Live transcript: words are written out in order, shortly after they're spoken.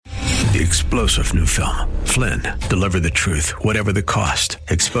The explosive new film, Flynn, deliver the truth, whatever the cost,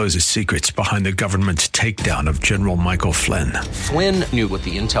 exposes secrets behind the government's takedown of General Michael Flynn. Flynn knew what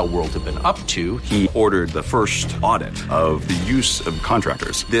the intel world had been up to. He ordered the first audit of the use of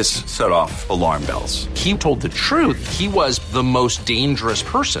contractors. This set off alarm bells. He told the truth. He was the most dangerous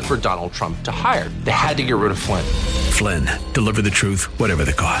person for Donald Trump to hire. They had to get rid of Flynn. Flynn, deliver the truth, whatever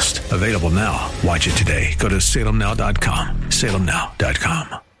the cost. Available now. Watch it today. Go to salemnow.com.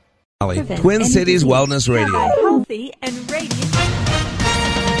 salemnow.com. Twin Cities Wellness Radio. Healthy and radiant.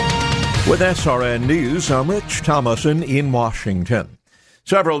 With SRN News, I'm Rich Thomason in Washington.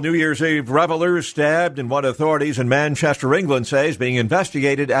 Several New Year's Eve revelers stabbed in what authorities in Manchester, England say is being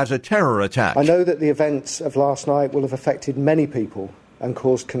investigated as a terror attack. I know that the events of last night will have affected many people and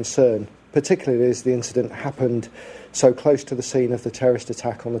caused concern, particularly as the incident happened so close to the scene of the terrorist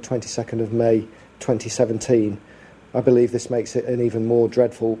attack on the 22nd of May 2017. I believe this makes it an even more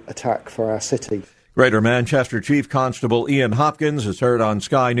dreadful attack for our city. Greater Manchester Chief Constable Ian Hopkins has heard on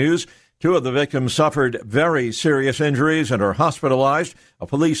Sky News. 2 of the victims suffered very serious injuries and are hospitalized. A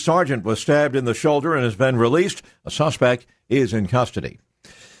police sergeant was stabbed in the shoulder and has been released. A suspect is in custody.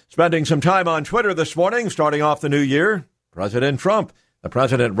 Spending some time on Twitter this morning, starting off the new year, President Trump. The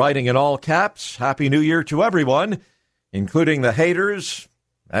president writing in all caps, Happy New Year to everyone, including the haters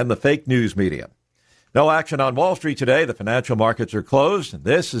and the fake news media. No action on Wall Street today. The financial markets are closed.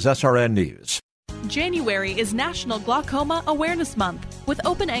 This is SRN News. January is National Glaucoma Awareness Month. With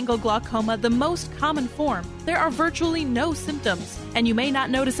open-angle glaucoma the most common form, there are virtually no symptoms, and you may not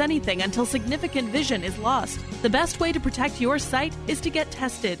notice anything until significant vision is lost. The best way to protect your sight is to get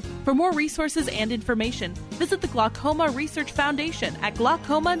tested. For more resources and information, visit the Glaucoma Research Foundation at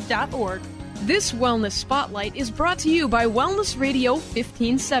glaucoma.org. This Wellness Spotlight is brought to you by Wellness Radio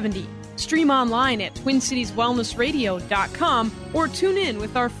 1570. Stream online at TwinCitiesWellnessRadio.com or tune in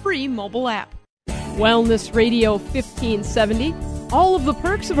with our free mobile app. Wellness Radio 1570. All of the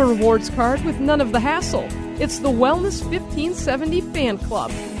perks of a rewards card with none of the hassle. It's the Wellness 1570 Fan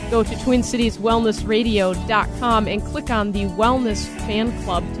Club. Go to TwinCitiesWellnessRadio.com and click on the Wellness Fan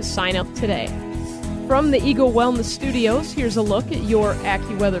Club to sign up today. From the Eagle Wellness Studios, here's a look at your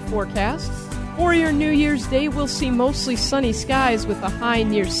AccuWeather forecast. For your New Year's Day, we'll see mostly sunny skies with a high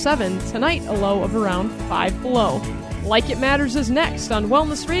near 7. Tonight, a low of around 5 below. Like It Matters is next on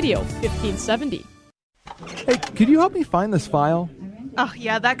Wellness Radio 1570. Hey, could you help me find this file? Oh,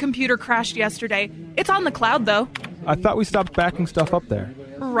 yeah, that computer crashed yesterday. It's on the cloud, though. I thought we stopped backing stuff up there.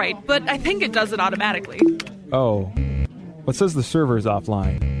 Right, but I think it does it automatically. Oh. What says the server is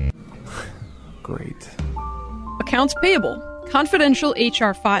offline? Great. Accounts payable. Confidential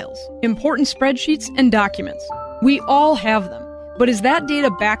HR files, important spreadsheets, and documents. We all have them. But is that data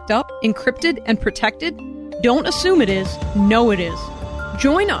backed up, encrypted, and protected? Don't assume it is. Know it is.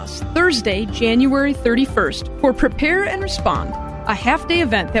 Join us Thursday, January 31st for Prepare and Respond, a half-day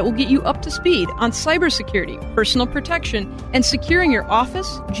event that will get you up to speed on cybersecurity, personal protection, and securing your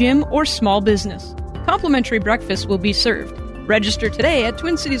office, gym, or small business. Complimentary breakfast will be served. Register today at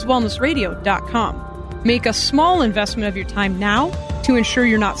TwinCitiesWellnessRadio.com. Make a small investment of your time now to ensure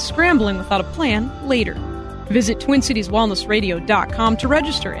you're not scrambling without a plan later. Visit TwinCitiesWellnessRadio.com to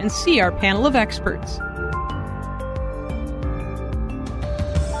register and see our panel of experts.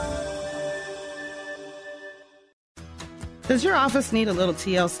 Does your office need a little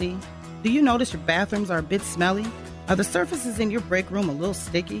TLC? Do you notice your bathrooms are a bit smelly? Are the surfaces in your break room a little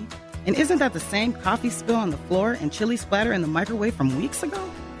sticky? And isn't that the same coffee spill on the floor and chili splatter in the microwave from weeks ago?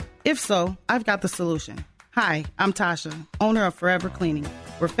 If so, I've got the solution. Hi, I'm Tasha, owner of Forever Cleaning.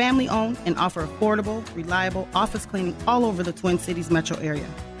 We're family-owned and offer affordable, reliable office cleaning all over the Twin Cities metro area.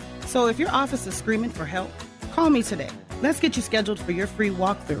 So if your office is screaming for help, call me today. Let's get you scheduled for your free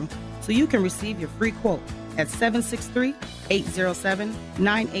walkthrough so you can receive your free quote at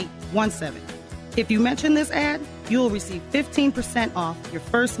 763-807-9817. If you mention this ad, you'll receive 15% off your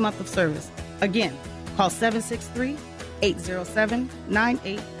first month of service. Again, call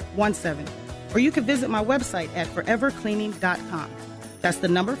 763-807-9817. Or you can visit my website at forevercleaning.com. That's the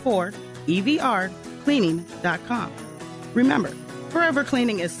number 4, EVR, cleaning.com. Remember, Forever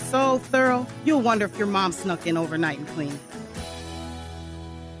Cleaning is so thorough, you'll wonder if your mom snuck in overnight and cleaned.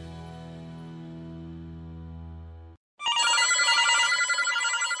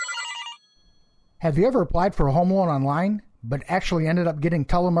 Have you ever applied for a home loan online, but actually ended up getting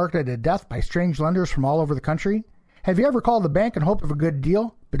telemarketed to death by strange lenders from all over the country? Have you ever called the bank and hoped of a good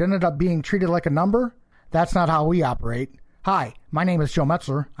deal, but ended up being treated like a number? That's not how we operate. Hi, my name is Joe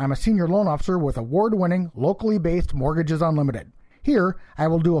Metzler. I'm a senior loan officer with award-winning, locally based Mortgages Unlimited. Here, I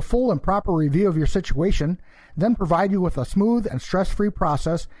will do a full and proper review of your situation, then provide you with a smooth and stress-free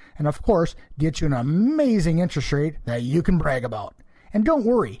process, and of course, get you an amazing interest rate that you can brag about. And don't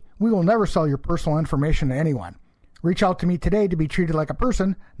worry, we will never sell your personal information to anyone. Reach out to me today to be treated like a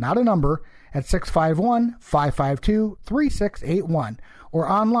person, not a number, at 651-552-3681 or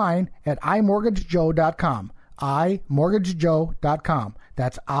online at imortgagejoe.com. imortgagejoe.com.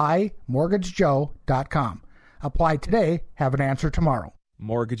 That's imortgagejoe.com. Apply today, have an answer tomorrow.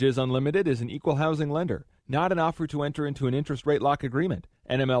 Mortgages Unlimited is an equal housing lender, not an offer to enter into an interest rate lock agreement.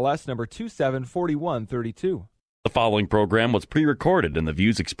 NMLS number 274132. The following program was pre-recorded, and the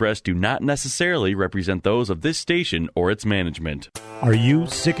views expressed do not necessarily represent those of this station or its management. Are you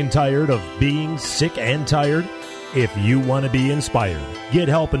sick and tired of being sick and tired? If you want to be inspired, get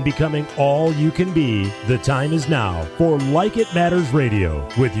help in becoming all you can be, the time is now for Like It Matters Radio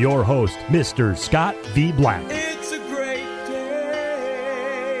with your host, Mr. Scott V. Black. It's a great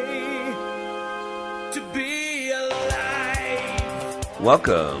day to be alive.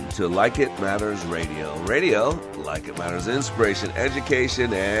 Welcome to Like It Matters Radio. Radio, like it matters, inspiration,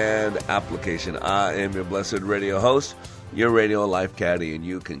 education, and application. I am your blessed radio host, your radio life caddy, and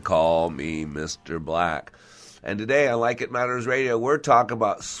you can call me Mr. Black. And today on Like It Matters Radio, we're talking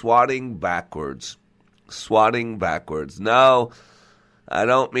about swatting backwards. Swatting backwards. No, I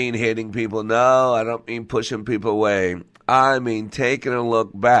don't mean hitting people. No, I don't mean pushing people away. I mean taking a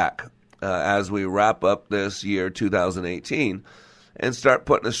look back as we wrap up this year, 2018, and start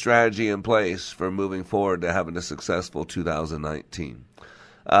putting a strategy in place for moving forward to having a successful 2019.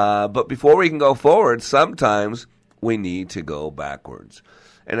 But before we can go forward, sometimes we need to go backwards.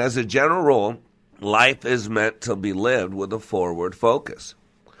 And as a general rule, life is meant to be lived with a forward focus.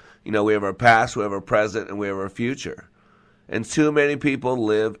 You know, we have our past, we have our present, and we have our future. And too many people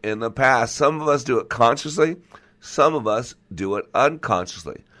live in the past. Some of us do it consciously. Some of us do it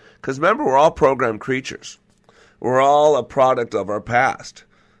unconsciously. Because remember, we're all programmed creatures. We're all a product of our past.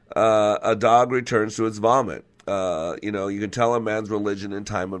 A dog returns to its vomit. You can tell a man's religion in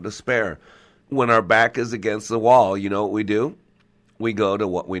time of despair. When our back is against the wall, you know what we do? We go to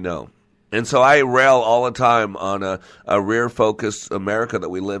what we know. And so I rail all the time on a rear-focused America that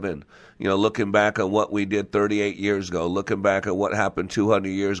we live in. You know, looking back on what we did 38 years ago, looking back at what happened 200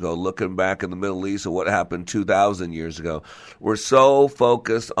 years ago, looking back in the Middle East at what happened 2,000 years ago. We're so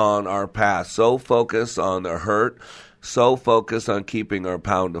focused on our past, so focused on the hurt, so focused on keeping our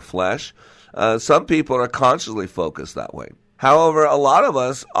pound of flesh. Some people are consciously focused that way. However, a lot of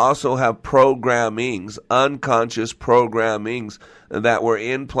us also have programmings, unconscious programmings that were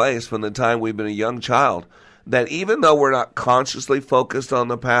in place from the time we've been a young child, that even though we're not consciously focused on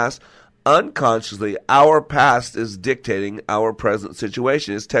the past, unconsciously our past is dictating our present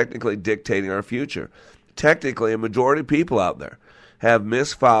situation, is technically dictating our future. Technically, a majority of people out there have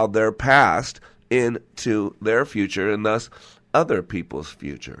misfiled their past into their future and thus other people's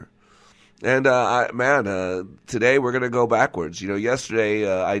future. And, today we're going to go backwards. You know, yesterday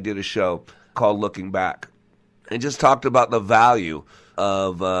I did a show called Looking Back and just talked about the value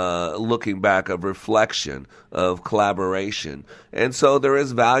of looking back, of reflection, of collaboration. And so there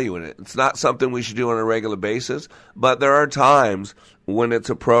is value in it. It's not something we should do on a regular basis, but there are times when it's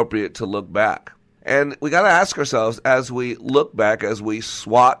appropriate to look back. And we got to ask ourselves as we look back, as we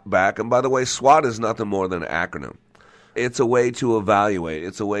SWAT back, and by the way, SWAT is nothing more than an acronym. It's a way to evaluate.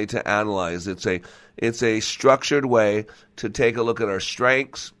 It's a way to analyze. It's a structured way to take a look at our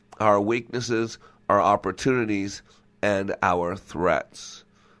strengths, our weaknesses, our opportunities, and our threats.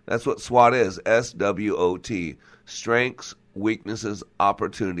 That's what SWOT is, SWOT. Strengths, weaknesses,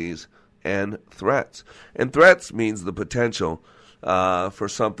 opportunities, and threats. And threats means the potential for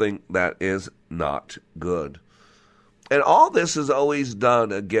something that is not good. And all this is always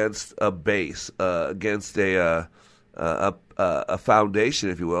done against a base, against a foundation,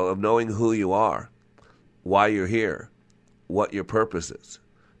 if you will, of knowing who you are, why you're here, what your purpose is.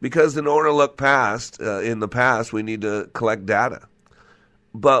 Because in order to look past, in the past, we need to collect data.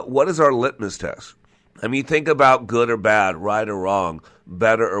 But what is our litmus test? I mean, think about good or bad, right or wrong,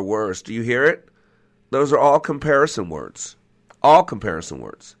 better or worse. Do you hear it? Those are all comparison words. All comparison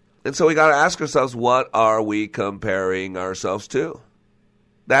words. And so we got to ask ourselves, what are we comparing ourselves to?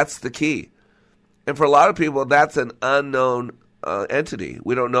 That's the key. And for a lot of people, that's an unknown entity.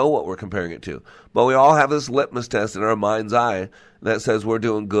 We don't know what we're comparing it to. But we all have this litmus test in our mind's eye that says we're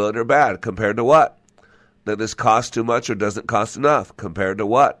doing good or bad. Compared to what? That this costs too much or doesn't cost enough. Compared to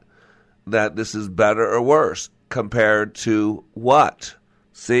what? That this is better or worse. Compared to what?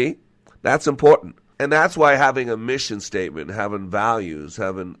 See? That's important. And that's why having a mission statement, having values,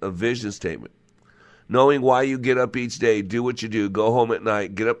 having a vision statement, knowing why you get up each day, do what you do, go home at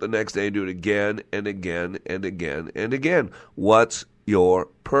night, get up the next day, do it again and again and again and again. What's your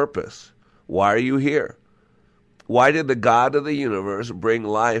purpose? Why are you here? Why did the God of the universe bring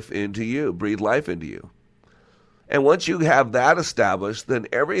life into you, breathe life into you? And once you have that established, then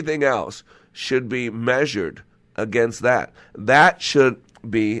everything else should be measured against that. That should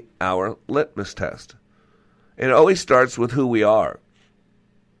be our litmus test. And it always starts with who we are.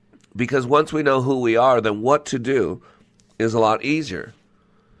 Because once we know who we are, then what to do is a lot easier.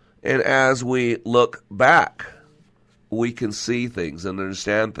 And as we look back, we can see things and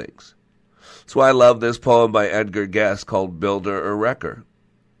understand things. That's why I love this poem by Edgar Guest called Builder or Wrecker.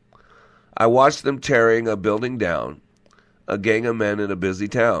 I watched them tearing a building down, a gang of men in a busy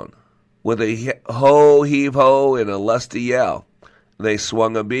town. With a ho, heave ho, and a lusty yell, they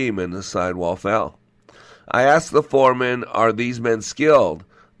swung a beam and the sidewall fell. I asked the foreman, are these men skilled,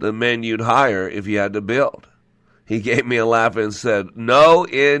 the men you'd hire if you had to build? He gave me a laugh and said, no,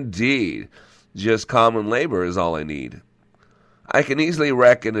 indeed. Just common labor is all I need. I can easily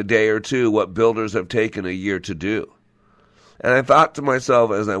wreck in a day or two what builders have taken a year to do. And I thought to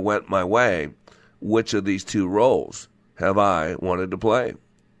myself as I went my way, which of these two roles have I wanted to play?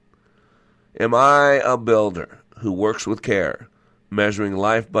 Am I a builder who works with care, measuring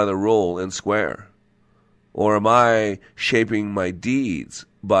life by the rule and square? Or am I shaping my deeds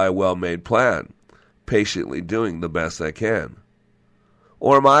by a well-made plan, patiently doing the best I can?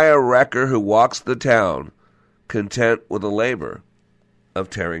 Or am I a wrecker who walks the town, content with the labor of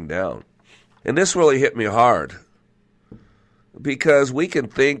tearing down? And this really hit me hard, because we can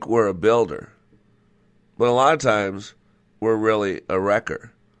think we're a builder, but a lot of times we're really a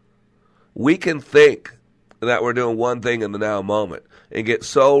wrecker. We can think that we're doing one thing in the now moment and get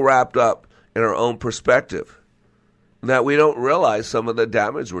so wrapped up in our own perspective that we don't realize some of the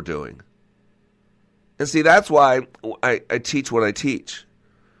damage we're doing. And see, that's why I teach what I teach.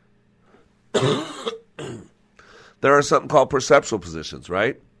 There are something called perceptual positions,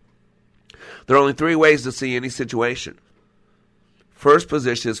 right? There are only three ways to see any situation. First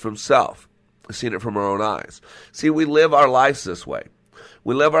position is from self, seeing it from our own eyes. See, we live our lives this way.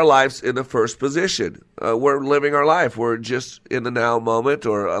 We live our lives in the first position. We're living our life. We're just in the now moment,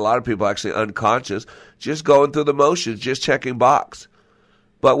 or a lot of people actually unconscious, just going through the motions, just checking box.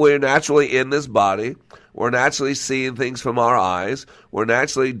 But we're naturally in this body. We're naturally seeing things from our eyes. We're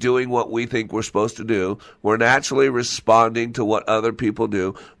naturally doing what we think we're supposed to do. We're naturally responding to what other people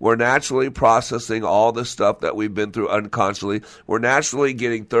do. We're naturally processing all the stuff that we've been through unconsciously. We're naturally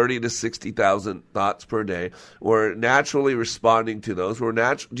getting 30 to 60,000 thoughts per day. We're naturally responding to those.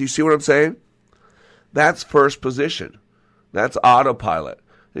 Do you see what I'm saying? That's first position. That's autopilot.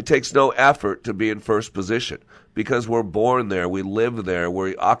 It takes no effort to be in first position, because we're born there, we live there,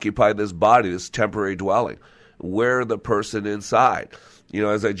 we occupy this body, this temporary dwelling. We're the person inside. You know,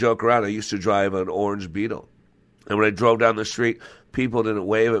 as I joke around, I used to drive an orange Beetle. And when I drove down the street, people didn't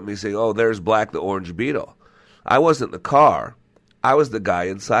wave at me saying, oh, there's Black the orange Beetle. I wasn't the car. I was the guy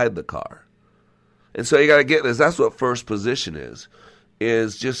inside the car. And so you got to get this. That's what first position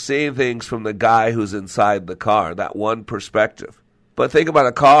is just seeing things from the guy who's inside the car, that one perspective. But think about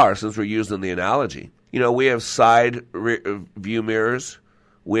a car, since we're using the analogy. You know, we have side view mirrors.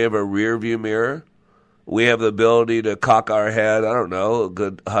 We have a rear view mirror. We have the ability to cock our head, I don't know, a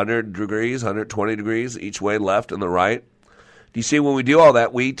good 100 degrees, 120 degrees each way, left and the right. Do you see, when we do all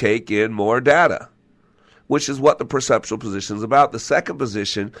that, we take in more data, which is what the perceptual position is about. The second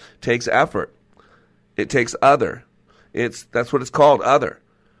position takes effort. It takes other. That's what it's called, other.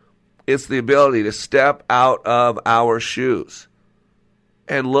 It's the ability to step out of our shoes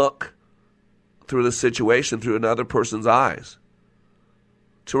and look through the situation through another person's eyes,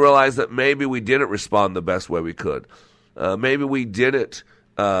 to realize that maybe we didn't respond the best way we could. Maybe we didn't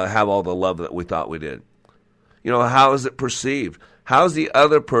have all the love that we thought we did. You know, how is it perceived? How's the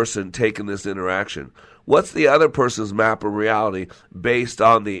other person taking this interaction? What's the other person's map of reality based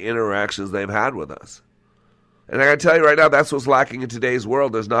on the interactions they've had with us? And I got to tell you right now, that's what's lacking in today's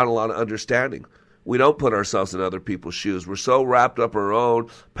world. There's not a lot of understanding. We don't put ourselves in other people's shoes. We're so wrapped up in our own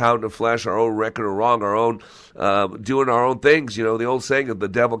pound of flesh, our own record of wrong, our own doing our own things. You know, the old saying, if the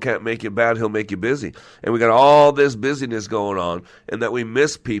devil can't make you bad, he'll make you busy. And we got all this busyness going on, and that we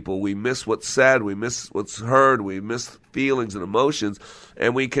miss people. We miss what's said. We miss what's heard. We miss feelings and emotions,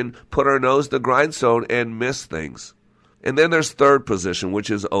 and we can put our nose to the grindstone and miss things. And then there's third position, which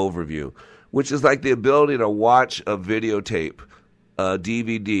is overview, which is like the ability to watch a videotape, a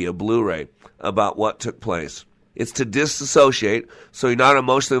DVD, a Blu-ray, about what took place. It's to disassociate, so you're not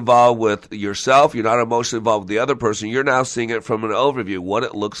emotionally involved with yourself, you're not emotionally involved with the other person, you're now seeing it from an overview, what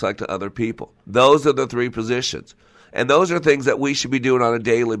it looks like to other people. Those are the three positions. And those are things that we should be doing on a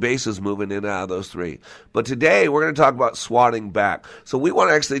daily basis, moving in and out of those three. But today, we're going to talk about swatting back. So we want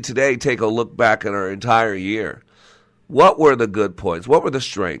to actually today take a look back at our entire year. What were the good points? What were the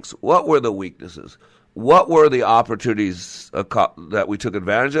strengths? What were the weaknesses? What were the opportunities that we took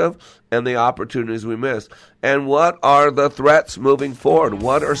advantage of and the opportunities we missed? And what are the threats moving forward?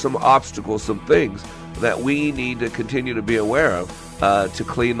 What are some obstacles, some things that we need to continue to be aware of to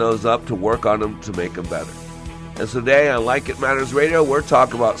clean those up, to work on them, to make them better? And so today on Like It Matters Radio, we're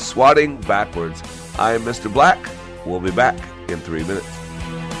talking about swatting backwards. I am Mr. Black. We'll be back in 3 minutes.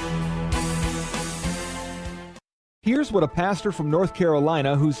 Here's what a pastor from North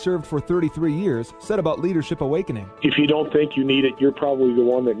Carolina who's served for 33 years said about Leadership Awakening. If you don't think you need it, you're probably the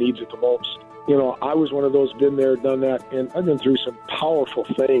one that needs it the most. You know, I was one of those, been there, done that, and I've been through some powerful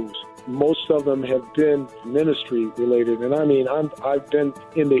things. Most of them have been ministry related. And I mean, I've been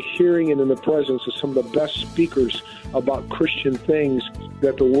in the hearing and in the presence of some of the best speakers about Christian things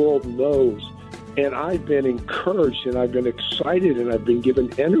that the world knows. And I've been encouraged and I've been excited and I've been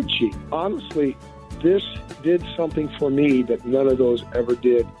given energy. Honestly, this did something for me that none of those ever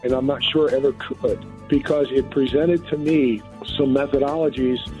did, and I'm not sure ever could, because it presented to me some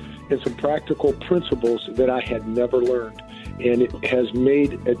methodologies and some practical principles that I had never learned, and it has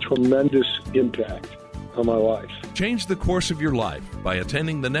made a tremendous impact on my life. Change the course of your life by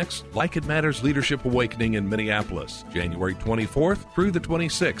attending the next Like It Matters Leadership Awakening in Minneapolis, January 24th through the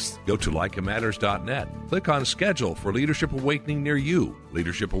 26th. Go to likeitmatters.net. Click on Schedule for Leadership Awakening near you.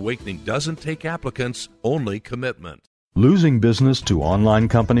 Leadership Awakening doesn't take applicants, only commitment. Losing business to online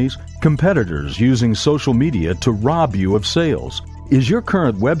companies? Competitors using social media to rob you of sales? Is your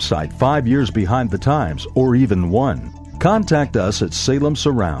current website 5 years behind the times, or even one? Contact us at Salem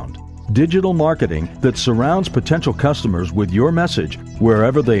Surround. Digital marketing that surrounds potential customers with your message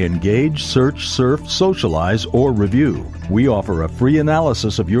wherever they engage, search, surf, socialize, or review. We offer a free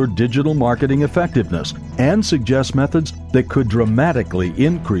analysis of your digital marketing effectiveness and suggest methods that could dramatically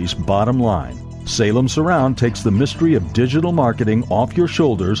increase bottom line. Salem Surround takes the mystery of digital marketing off your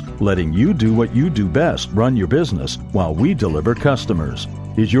shoulders, letting you do what you do best, run your business, while we deliver customers.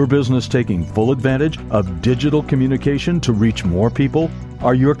 Is your business taking full advantage of digital communication to reach more people?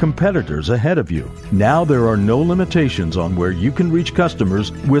 Are your competitors ahead of you? Now there are no limitations on where you can reach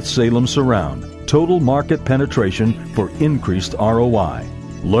customers with Salem Surround. Total market penetration for increased ROI.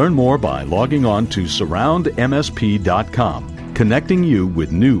 Learn more by logging on to surroundmsp.com, connecting you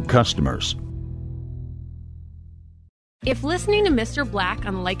with new customers. If listening to Mr. Black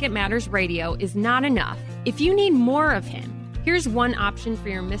on Like It Matters Radio is not enough, if you need more of him, here's one option for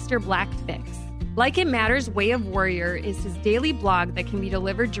your Mr. Black fix. Like It Matters Way of Warrior is his daily blog that can be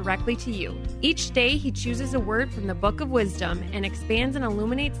delivered directly to you. Each day, he chooses a word from the Book of Wisdom and expands and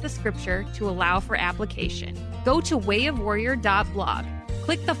illuminates the scripture to allow for application. Go to wayofwarrior.blog,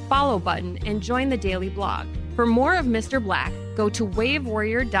 click the follow button, and join the daily blog. For more of Mr. Black, go to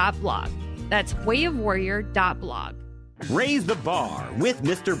wayofwarrior.blog. That's wayofwarrior.blog. Raise the bar with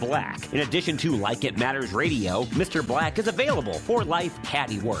Mr. Black. In addition to Like It Matters Radio, Mr. Black is available for life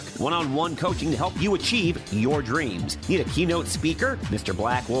caddy work, one-on-one coaching to help you achieve your dreams. Need a keynote speaker? Mr.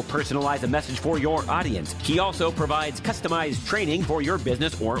 Black will personalize a message for your audience. He also provides customized training for your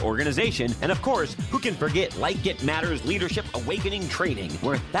business or organization. And of course, who can forget Like It Matters Leadership Awakening Training,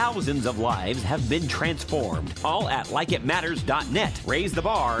 where thousands of lives have been transformed. All at likeitmatters.net. Raise the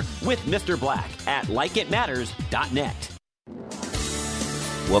bar with Mr. Black at likeitmatters.net.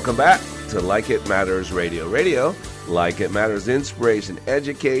 Welcome back to Like It Matters Radio. Radio, like it matters, inspiration,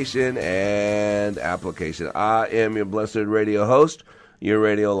 education, and application. I am your blessed radio host, your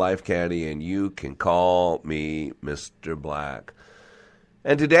radio life caddy, and you can call me Mr. Black.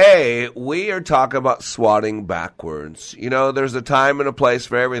 And today, we are talking about swatting backwards. You know, there's a time and a place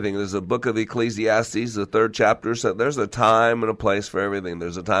for everything. There's a book of Ecclesiastes, the 3rd chapter, so there's a time and a place for everything.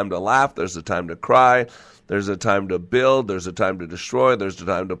 There's a time to laugh, there's a time to cry, there's a time to build, there's a time to destroy, there's a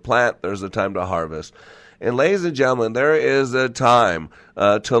time to plant, there's a time to harvest. And ladies and gentlemen, there is a time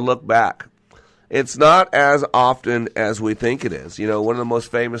to look back. It's not as often as we think it is. You know, one of the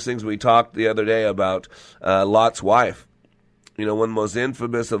most famous things we talked the other day about Lot's wife. You know, one of the most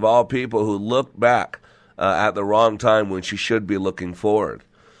infamous of all people who looked back at the wrong time when she should be looking forward.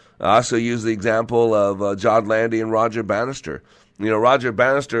 I also use the example of John Landy and Roger Bannister. You know, Roger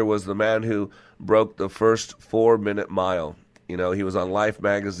Bannister was the man who broke the first 4-minute mile You know, he was on Life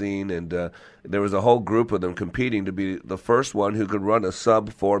magazine, and there was a whole group of them competing to be the first one who could run a sub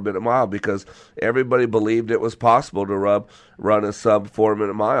 4-minute mile, because everybody believed it was possible to run a sub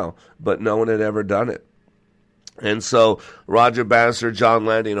 4-minute mile, but no one had ever done it. And so Roger Bannister, John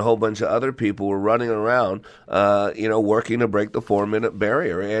Landy, and a whole bunch of other people were running around, working to break the 4-minute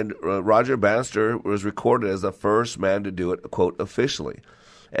barrier. And Roger Bannister was recorded as the first man to do it, quote, officially.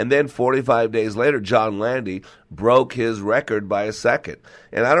 And then 45 days later, John Landy broke his record by a second.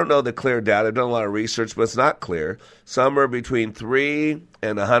 And I don't know the clear data. I've done a lot of research, but it's not clear. Somewhere between 3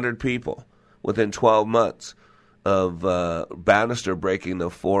 and 100 people within 12 months of Bannister breaking the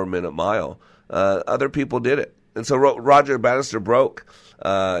 4-minute mile. Other people did it. And so Roger Bannister broke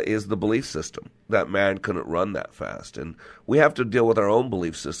is the belief system. That man couldn't run that fast. And we have to deal with our own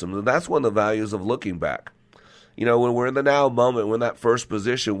belief system. And that's one of the values of looking back. You know, when we're in the now moment, we're in that first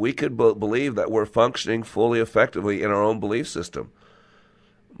position, we could believe that we're functioning fully effectively in our own belief system.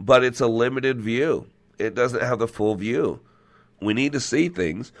 But it's a limited view. It doesn't have the full view. We need to see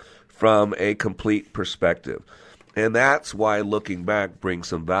things from a complete perspective. And that's why looking back brings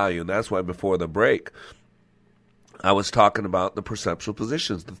some value. And that's why before the break, I was talking about the perceptual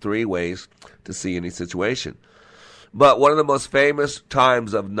positions, the 3 ways to see any situation. But one of the most famous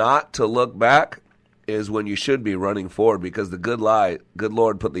times of not to look back is when you should be running forward, because the good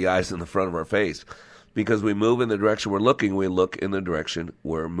Lord put the eyes in the front of our face. Because we move in the direction we're looking, we look in the direction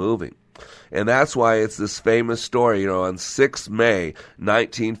we're moving. And that's why it's this famous story, on 6 May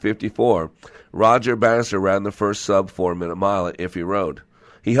 1954, Roger Bannister ran the first sub 4-minute mile at Iffy Road.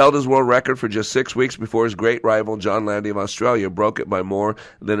 He held his world record for just 6 weeks before his great rival John Landy of Australia broke it by more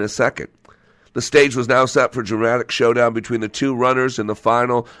than a second. The stage was now set for a dramatic showdown between the 2 runners in the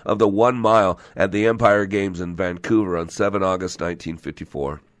final of the 1 mile at the Empire Games in Vancouver on 7 August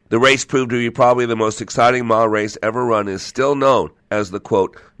 1954. The race proved to be probably the most exciting mile race ever run and is still known as the,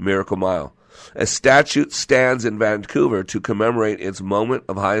 quote, Miracle Mile. A statue stands in Vancouver to commemorate its moment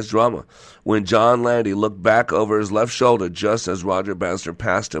of highest drama, when John Landy looked back over his left shoulder just as Roger Bannister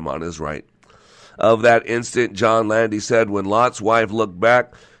passed him on his right. Of that instant, John Landy said, when Lot's wife looked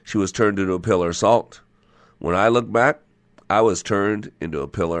back, she was turned into a pillar of salt. When I looked back, I was turned into a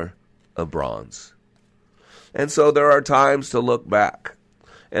pillar of bronze. And so there are times to look back.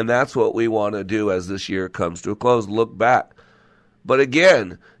 And that's what we want to do as this year comes to a close, look back. But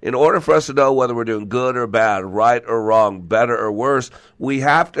again, in order for us to know whether we're doing good or bad, right or wrong, better or worse, we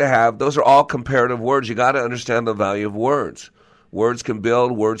have to have, those are all comparative words. You got to understand the value of words. Words can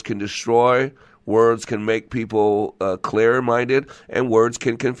build, words can destroy, words can make people clear-minded, and words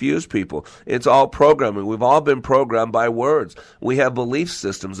can confuse people. It's all programming. We've all been programmed by words. We have belief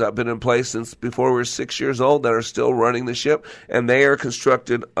systems that have been in place since before we were 6 years old that are still running the ship, and they are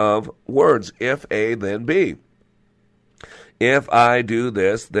constructed of words. If A, then B. If I do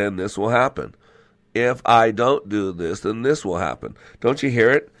this, then this will happen. If I don't do this, then this will happen. Don't you hear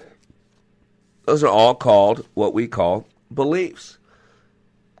it? Those are all called what we call beliefs.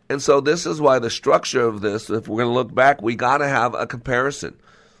 And so this is why the structure of this, if we're going to look back, we got to have a comparison.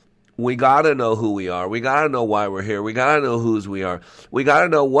 We got to know who we are. We got to know why we're here. We got to know whose we are. We got to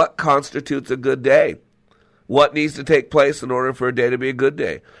know what constitutes a good day. What needs to take place in order for a day to be a good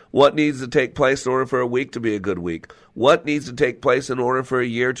day? What needs to take place in order for a week to be a good week? What needs to take place in order for a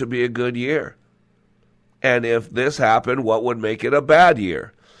year to be a good year? And if this happened, what would make it a bad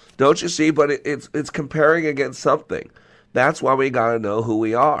year? Don't you see? But it's comparing against something. That's why we got to know who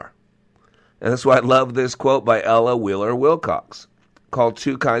we are. And that's why I love this quote by Ella Wheeler Wilcox, called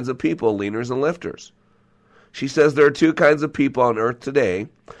 2 Kinds of People, Leaners and Lifters. She says there are 2 kinds of people on earth today,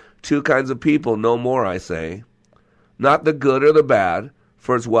 2 kinds of people, no more, I say. Not the good or the bad,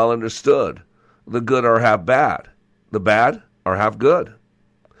 for it's well understood. The good are half bad. The bad are half good.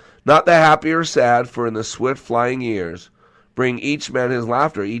 Not the happy or sad, for in the swift flying years bring each man his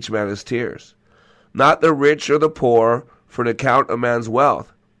laughter, each man his tears. Not the rich or the poor, for to count a man's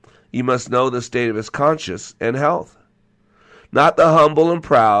wealth, you must know the state of his conscience and health. Not the humble and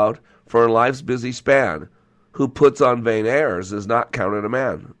proud, for in life's busy span, who puts on vain airs is not counted a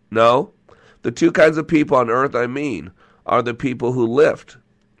man. No, the 2 kinds of people on earth, I mean, are the people who lift,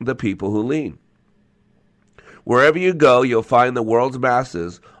 the people who lean. Wherever you go, you'll find the world's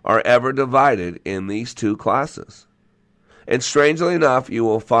masses are ever divided in these 2 classes. And strangely enough, you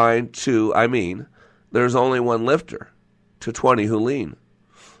will find there's only one lifter to 20 who lean.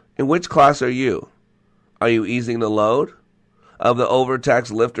 In which class are you? Are you easing the load of the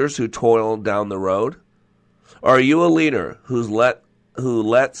overtaxed lifters who toil down the road? Or are you a leader who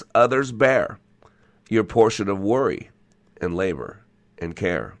lets others bear your portion of worry and labor and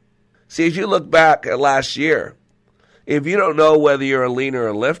care? See, as you look back at last year, If you don't know whether you're a leaner or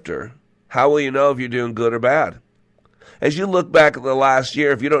a lifter, how will you know if you're doing good or bad? As you look back at the last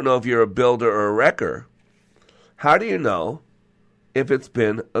year, if you don't know if you're a builder or a wrecker, how do you know if it's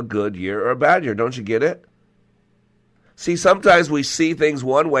been a good year or a bad year? Don't you get it? See, sometimes we see things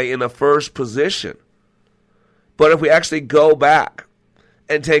one way in the first position. But if we actually go back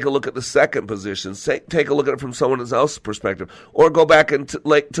and take a look at the second position, take a look at it from someone else's perspective, or go back and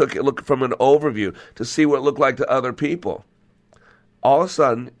take a look from an overview to see what it looked like to other people, all of a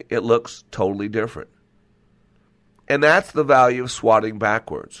sudden it looks totally different. And that's the value of swatting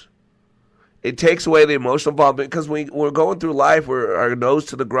backwards. It takes away the emotional involvement because we're going through life, we're our nose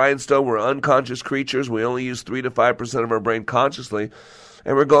to the grindstone, we're unconscious creatures, we only use 3 to 5% of our brain consciously,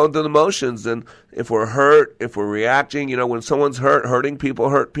 and we're going through the motions. And if we're hurt, if we're reacting, when someone's hurting people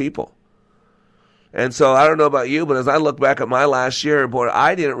hurt people. And so I don't know about you, but as I look back at my last year, boy,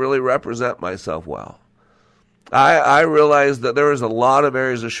 I didn't really represent myself well. I realized that there was a lot of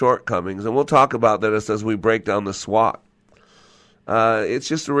areas of shortcomings, and we'll talk about that as we break down the SWOT. It's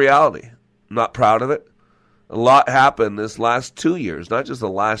just a reality. I'm not proud of it. A lot happened this last 2 years, not just the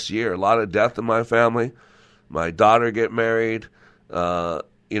last year. A lot of death in my family. My daughter get married.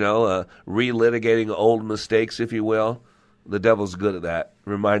 Relitigating old mistakes, if you will. The devil's good at that,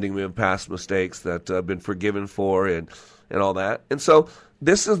 reminding me of past mistakes that I've been forgiven for and all that. And so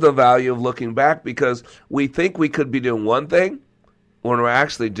this is the value of looking back, because we think we could be doing one thing when we're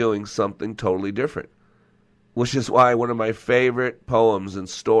actually doing something totally different, which is why one of my favorite poems and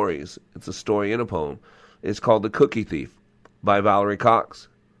stories, it's a story in a poem, is called The Cookie Thief by Valerie Cox.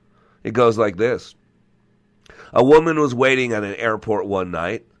 It goes like this. A woman was waiting at an airport one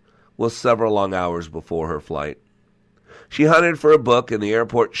night, with several long hours before her flight. She hunted for a book in the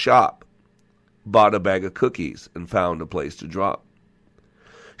airport shop, bought a bag of cookies, and found a place to drop.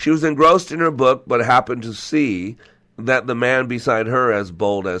 She was engrossed in her book, but happened to see that the man beside her, as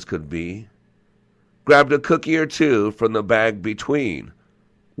bold as could be, grabbed a cookie or two from the bag between,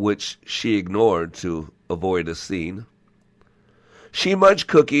 which she ignored to avoid a scene. She munched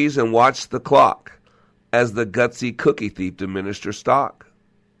cookies and watched the clock as the gutsy cookie thief diminished her stock.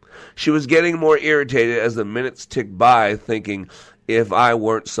 She was getting more irritated as the minutes ticked by, thinking, if I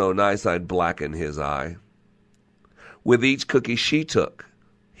weren't so nice, I'd blacken his eye. With each cookie she took,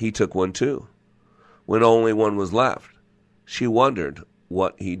 he took one too. When only one was left, she wondered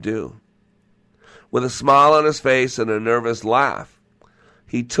what he'd do. With a smile on his face and a nervous laugh,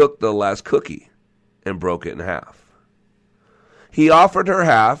 he took the last cookie and broke it in half. He offered her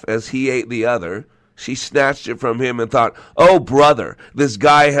half as he ate the other. She snatched it from him and thought, oh, brother, this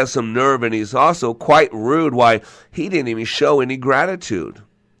guy has some nerve, and he's also quite rude. Why, he didn't even show any gratitude.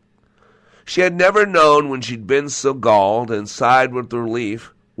 She had never known when she'd been so galled, and sighed with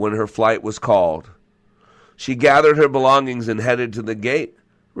relief when her flight was called. She gathered her belongings and headed to the gate,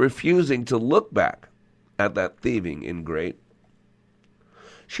 refusing to look back at that thieving ingrate.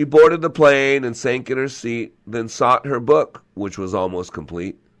 She boarded the plane and sank in her seat, then sought her book, which was almost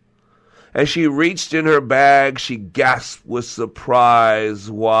complete. As she reached in her bag, she gasped with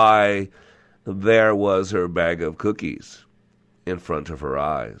surprise. Why, there was her bag of cookies in front of her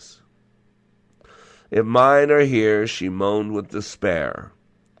eyes. If mine are here, she moaned with despair,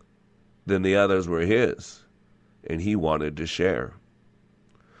 then the others were his, and he wanted to share.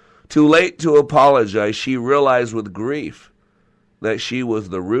 Too late to apologize, she realized with grief that she was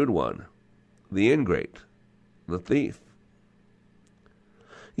the rude one, the ingrate, the thief.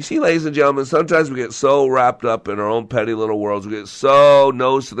 You see, ladies and gentlemen, sometimes we get so wrapped up in our own petty little worlds. We get so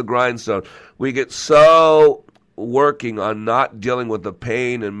nose to the grindstone. We get so working on not dealing with the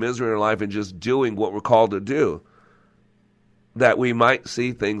pain and misery in our life and just doing what we're called to do, that we might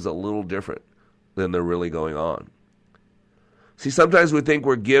see things a little different than they're really going on. See, sometimes we think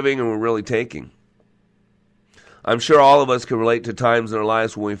we're giving and we're really taking. I'm sure all of us can relate to times in our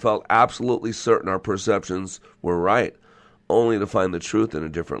lives when we felt absolutely certain our perceptions were right, only to find the truth in a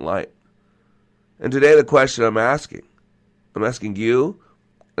different light. And today the question I'm asking you,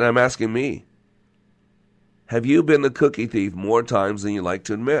 and I'm asking me, have you been the cookie thief more times than you like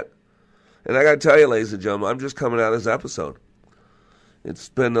to admit? And I got to tell you, ladies and gentlemen, I'm just coming out of this episode. It's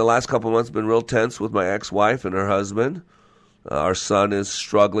been the last couple of months been real tense with my ex-wife and her husband. Our son is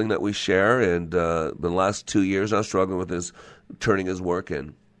struggling that we share, and the last 2 years I'm struggling with his turning his work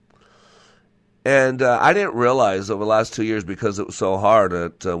in. And I didn't realize over the last 2 years, because it was so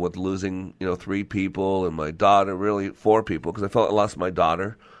hard with losing 3 people and my daughter, really 4 people, because I felt I lost my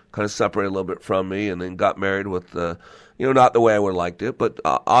daughter, kind of separated a little bit from me, and then got married with, not the way I would have liked it, but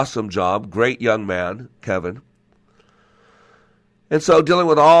awesome job, great young man, Kevin. And so dealing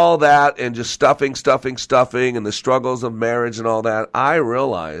with all that and just stuffing, and the struggles of marriage and all that, I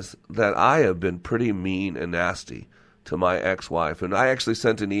realized that I have been pretty mean and nasty to my ex-wife. And I actually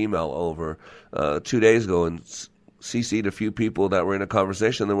sent an email over 2 days ago and CC'd a few people that were in a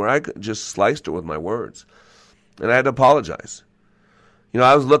conversation where I just sliced her with my words. And I had to apologize. You know,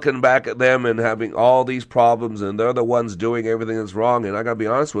 I was looking back at them and having all these problems, and they're the ones doing everything that's wrong. And I got to be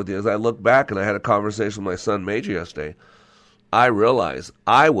honest with you, as I look back and I had a conversation with my son Major yesterday, I realized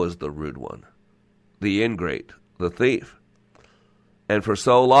I was the rude one, the ingrate, the thief. And for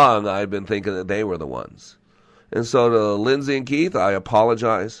so long, I've been thinking that they were the ones. And so to Lindsay and Keith, I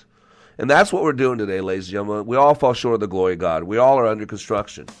apologize. And that's what we're doing today, ladies and gentlemen. We all fall short of the glory of God. We all are under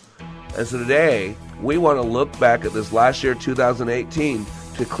construction. And so today, we want to look back at this last year, 2018,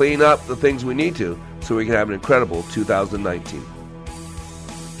 to clean up the things we need to so we can have an incredible 2019.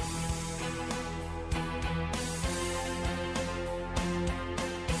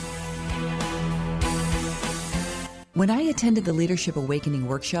 When I attended the Leadership Awakening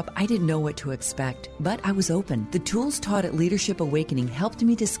workshop, I didn't know what to expect, but I was open. The tools taught at Leadership Awakening helped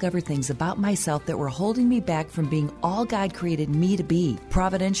me discover things about myself that were holding me back from being all God created me to be.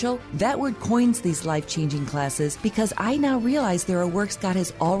 Providential, that word coins these life-changing classes because I now realize there are works God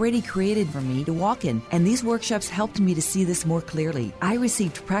has already created for me to walk in, and these workshops helped me to see this more clearly. I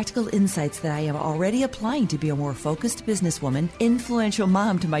received practical insights that I am already applying to be a more focused businesswoman, influential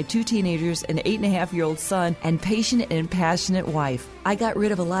mom to my 2 teenagers, an 8.5-year-old son, and patient and passionate wife. I got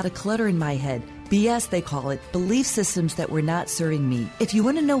rid of a lot of clutter in my head. BS, they call it, belief systems that were not serving me. If you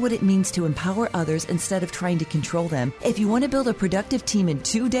want to know what it means to empower others instead of trying to control them, if you want to build a productive team in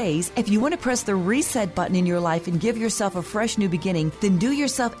 2 days, if you want to press the reset button in your life and give yourself a fresh new beginning, then do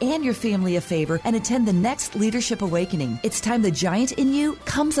yourself and your family a favor and attend the next Leadership Awakening. It's time the giant in you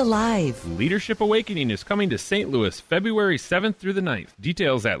comes alive. Leadership Awakening is coming to St. Louis February 7th through the 9th.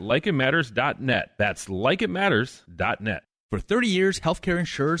 Details at likeitmatters.net. That's likeitmatters.net. For 30 years, healthcare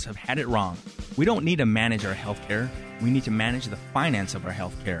insurers have had it wrong. We don't need to manage our healthcare. We need to manage the finance of our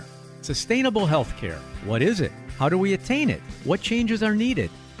healthcare. Sustainable healthcare. What is it? How do we attain it? What changes are needed?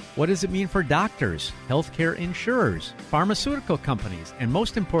 What does it mean for doctors, healthcare insurers, pharmaceutical companies, and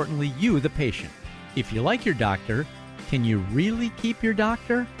most importantly, you, the patient? If you like your doctor, can you really keep your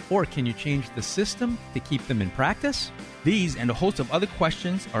doctor? Or can you change the system to keep them in practice? These and a host of other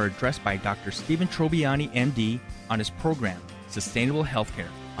questions are addressed by Dr. Stephen Trobiani, MD, on his program, Sustainable Healthcare,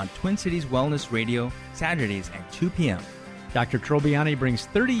 on Twin Cities Wellness Radio, Saturdays at 2 p.m. Dr. Trobiani brings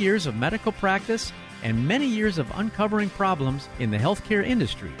 30 years of medical practice and many years of uncovering problems in the healthcare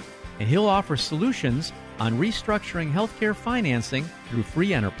industry, and he'll offer solutions on restructuring healthcare financing through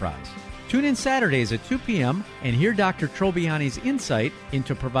free enterprise. Tune in Saturdays at 2 p.m. and hear Dr. Trobiani's insight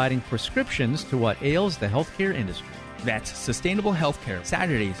into providing prescriptions to what ails the healthcare industry. That's Sustainable Healthcare,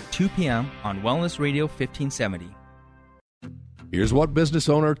 Saturdays at 2 p.m. on Wellness Radio 1570. Here's what business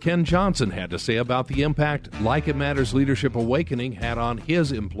owner Ken Johnson had to say about the impact Like It Matters Leadership Awakening had on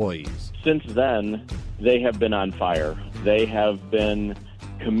his employees. Since then, they have been on fire. They have been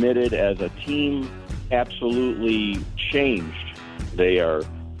committed as a team, absolutely changed. They are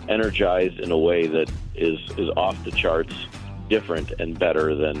energized in a way that is off the charts, different and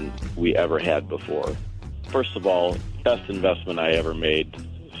better than we ever had before. First of all, best investment I ever made.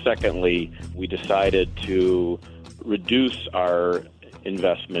 Secondly, we decided to reduce our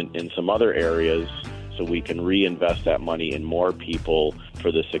investment in some other areas so we can reinvest that money in more people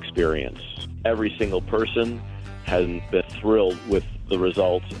for this experience. Every single person has been thrilled with the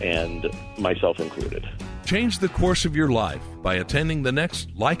results, and myself included. Change the course of your life by attending the next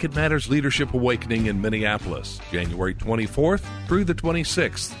Like It Matters Leadership Awakening in Minneapolis, January 24th through the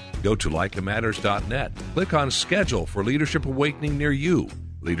 26th. Go to likeitmatters.net. Click on Schedule for Leadership Awakening near you.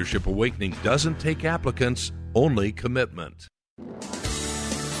 Leadership Awakening doesn't take applicants, only commitment.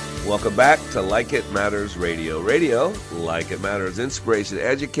 Welcome back to Like It Matters Radio. Radio, like it matters, inspiration,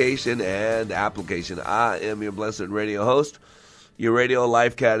 education, and application. I am your blessed radio host, your radio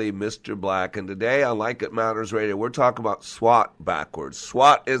life caddy, Mr. Black. And today on Like It Matters Radio, we're talking about SWOT backwards.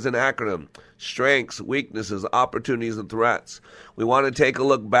 SWOT is an acronym: strengths, weaknesses, opportunities, and threats. We want to take a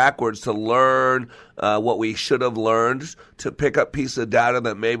look backwards to learn what we should have learned, to pick up pieces of data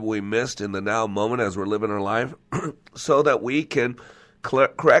that maybe we missed in the now moment as we're living our life, so that we can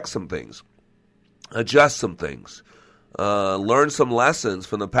correct some things, adjust some things, learn some lessons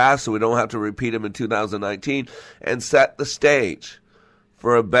from the past so we don't have to repeat them in 2019, and set the stage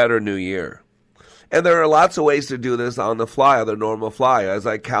for a better new year. And there are lots of ways to do this on the fly, on the normal fly. As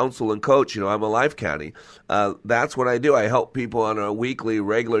I counsel and coach, I'm a life caddy. That's what I do. I help people on a weekly,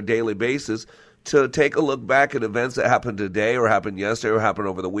 regular, daily basis to take a look back at events that happened today or happened yesterday or happened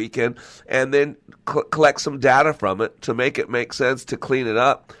over the weekend, and then collect some data from it to make it make sense, to clean it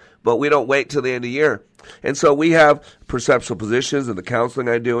up. But we don't wait till the end of the year. And so we have perceptual positions and the counseling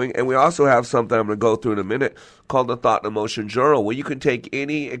I'm doing, and we also have something I'm going to go through in a minute called the Thought and Emotion Journal, where you can take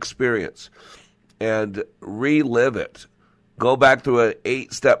any experience and relive it. Go back through an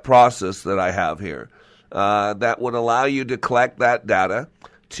 8-step process that I have here that would allow you to collect that data,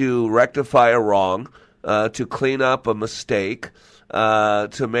 to rectify a wrong, to clean up a mistake,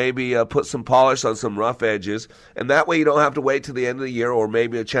 to maybe put some polish on some rough edges. And that way you don't have to wait till the end of the year or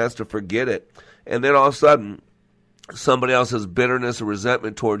maybe a chance to forget it. And then all of a sudden, somebody else has bitterness or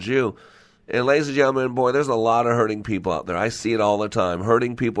resentment towards you. And ladies and gentlemen, boy, there's a lot of hurting people out there. I see it all the time.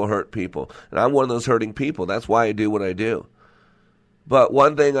 Hurting people hurt people. And I'm one of those hurting people. That's why I do what I do. But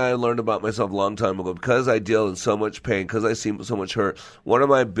one thing I learned about myself a long time ago, because I deal in so much pain, because I see so much hurt, one of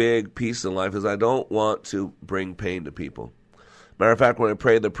my big pieces in life is I don't want to bring pain to people. Matter of fact, when I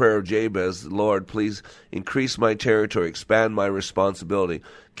prayed the prayer of Jabez, Lord, please increase my territory, expand my responsibility,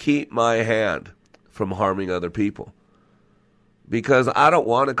 keep my hand from harming other people, because I don't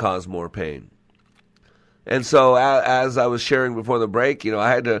want to cause more pain. And so, as I was sharing before the break, I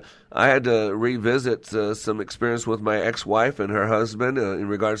had to revisit some experience with my ex-wife and her husband in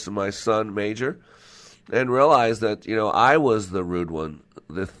regards to my son Major, and realize that I was the rude one,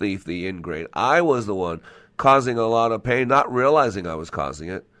 the thief, the ingrate. I was the one causing a lot of pain, not realizing I was causing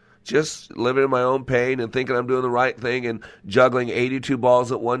it, just living in my own pain and thinking I'm doing the right thing and juggling 82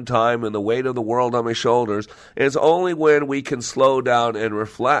 balls at one time and the weight of the world on my shoulders. And it's only when we can slow down and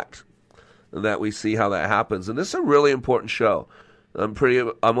reflect that we see how that happens. And this is a really important show. I'm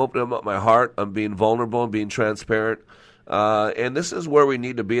opening up my heart. I'm being vulnerable and being transparent. And this is where we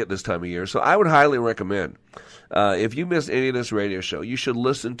need to be at this time of year. So I would highly recommend, if you missed any of this radio show, you should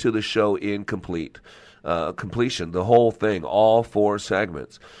listen to the show in completion, the whole thing, all 4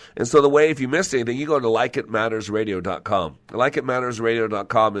 segments. And so the way, if you missed anything, you go to likeitmattersradio.com.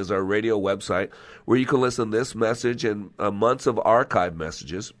 Likeitmattersradio.com is our radio website where you can listen to this message and months of archive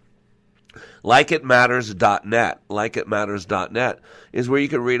messages. LikeItMatters.net. LikeItMatters.net is where you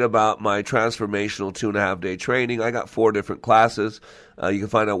can read about my transformational 2.5-day training. I got 4 different classes. You can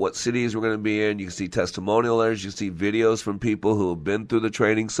find out what cities we're going to be in. You can see testimonial letters. You can see videos from people who have been through the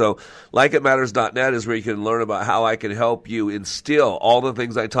training. So LikeItMatters.net is where you can learn about how I can help you instill all the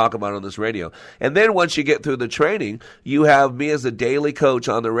things I talk about on this radio. And then once you get through the training, you have me as a daily coach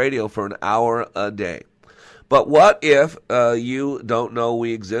on the radio for an hour a day. But what if you don't know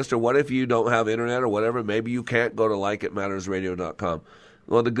we exist, or what if you don't have internet or whatever? Maybe you can't go to likeitmattersradio.com.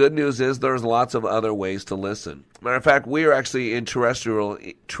 Well, the good news is there's lots of other ways to listen. Matter of fact, we are actually in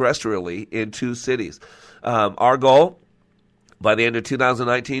terrestrially in 2 cities. Our goal by the end of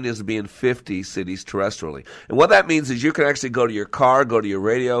 2019 is to be in 50 cities terrestrially. And what that means is you can actually go to your car, go to your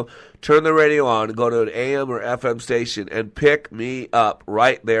radio, turn the radio on, go to an AM or FM station, and pick me up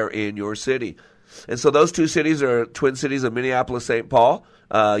right there in your city. And so those 2 cities are Twin Cities of Minneapolis, St. Paul.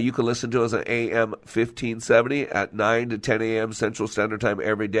 You can listen to us on AM 1570 at 9 to 10 a.m. Central Standard Time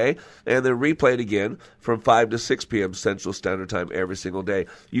every day, and then replayed again from 5 to 6 p.m. Central Standard Time every single day.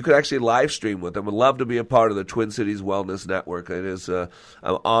 You can actually live stream with them. I'd love to be a part of the Twin Cities Wellness Network. It is I'm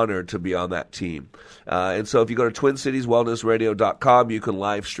honored to be on that team. And so if you go to TwinCitiesWellnessRadio.com, you can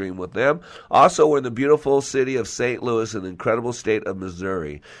live stream with them. Also, we're in the beautiful city of St. Louis in the incredible state of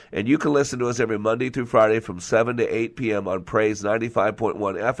Missouri. And you can listen to us every Monday through Friday from 7 to 8 p.m. on Praise 95.1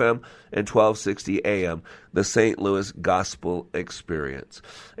 FM and 1260 AM, the St. Louis Gospel Experience.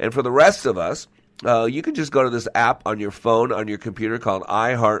 And for the rest of us, you can just go to this app on your phone, on your computer called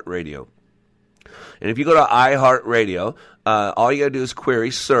iHeartRadio. And if you go to iHeartRadio, all you got to do is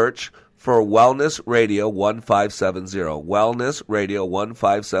query search for Wellness Radio 1570, Wellness Radio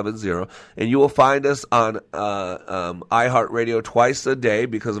 1570, and you will find us on iHeartRadio twice a day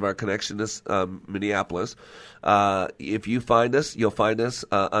because of our connection to Minneapolis. If you find us, you'll find us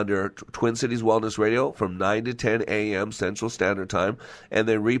under Twin Cities Wellness Radio from 9 to 10 a.m. Central Standard Time, and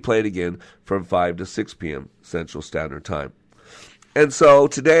then replayed again from 5 to 6 p.m. Central Standard Time. And so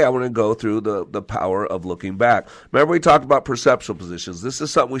today I want to go through the power of looking back. Remember, we talked about perceptual positions. This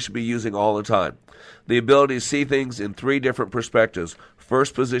is something we should be using all the time. The ability to see things in 3 different perspectives.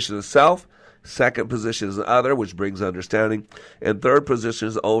 First position is self, second position is other, which brings understanding, and third position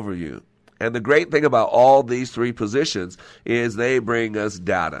is overview. And the great thing about all these 3 positions is they bring us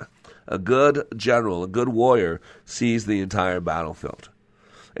data. A good general, a good warrior, sees the entire battlefield.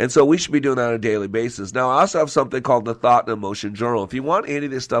 And so we should be doing that on a daily basis. Now, I also have something called the Thought and Emotion Journal. If you want any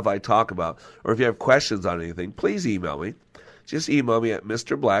of this stuff I talk about, or if you have questions on anything, please email me. just email me at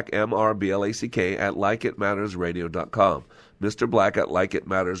Mr. Black, MRBLACK, at likeitmattersradio.com. Mr. Black at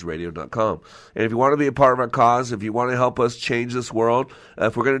likeitmattersradio.com. And if you want to be a part of our cause, if you want to help us change this world,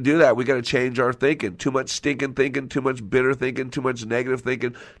 if we're going to do that, we got to change our thinking. Too much stinking thinking, too much bitter thinking, too much negative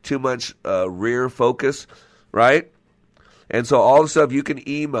thinking, too much rear focus, right? And so all the stuff, you can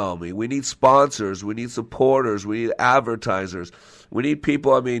email me. We need sponsors. We need supporters. We need advertisers. We need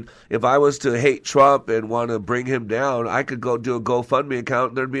people. I mean, if I was to hate Trump and want to bring him down, I could go do a GoFundMe account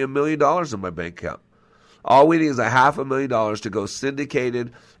and there'd be $1 million in my bank account. All we need is $500,000 to go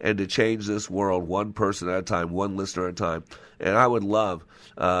syndicated and to change this world one person at a time, one listener at a time. And I would love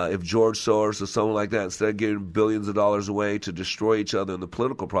if George Soros or someone like that, instead of giving billions of dollars away to destroy each other in the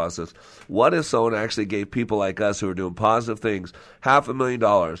political process, what if someone actually gave people like us who are doing positive things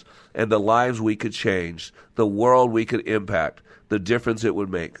 $500,000 and the lives we could change, the world we could impact, the difference it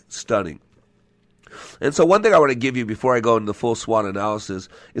would make? Stunning. And so one thing I want to give you before I go into the full SWOT analysis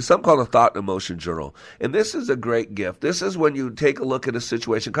is something called a thought and emotion journal. And this is a great gift. This is when you take a look at a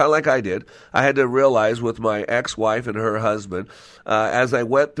situation, kind of like I did. I had to realize with my ex-wife and her husband, as I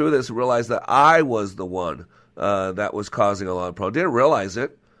went through this, realized that I was the one that was causing a lot of problems. Didn't realize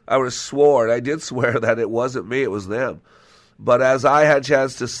it. I did swear that it wasn't me, it was them. But as I had a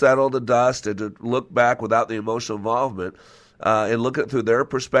chance to settle the dust and to look back without the emotional involvement, and look at it through their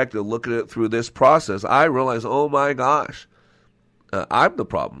perspective, look at it through this process, I realized, oh my gosh, I'm the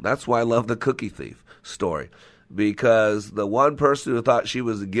problem. That's why I love the cookie thief story, because the one person who thought she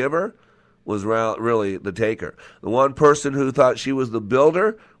was the giver was really the taker. The one person who thought she was the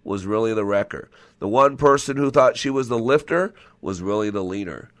builder was really the wrecker. The one person who thought she was the lifter was really the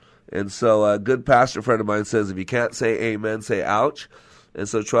leader. And so a good pastor friend of mine says, if you can't say amen, say ouch. And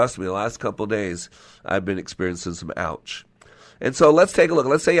so trust me, the last couple of days, I've been experiencing some ouch. And so let's take a look.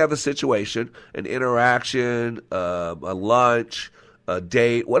 Let's say you have a situation, an interaction, a lunch, a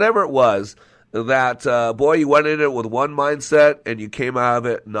date, whatever it was, that, you went in it with one mindset and you came out of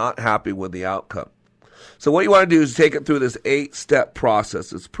it not happy with the outcome. So what you want to do is take it through this 8-step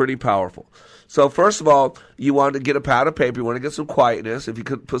process. It's pretty powerful. So first of all, you want to get a pad of paper. You want to get some quietness. If you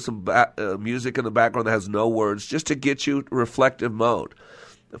could put some music in the background that has no words, just to get you reflective mode.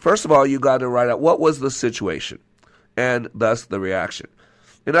 First of all, you got to write out what was the situation, and thus the reaction.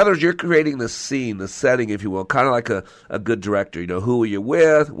 In other words, you're creating the scene, the setting, if you will, kind of like a good director. You know, who were you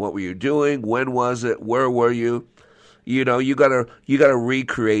with? What were you doing? When was it? Where were you? You know, you gotta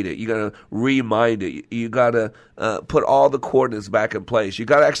recreate it. You gotta remind it. You gotta put all the coordinates back in place. You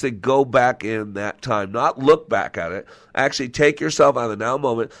gotta actually go back in that time, not look back at it. Actually take yourself out of the now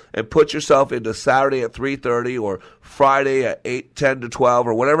moment and put yourself into Saturday at 3:30 or Friday at 10 to 12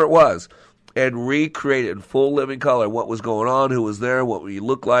 or whatever it was, and recreate it in full living color. What was going on? Who was there? What you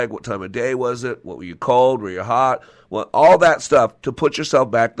look like? What time of day was it? What were you cold? Were you hot? Well, all that stuff to put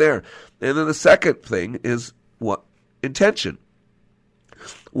yourself back there. And then the second thing is what? Intention.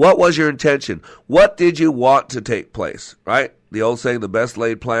 What was your intention? What did you want to take place, right? The old saying, the best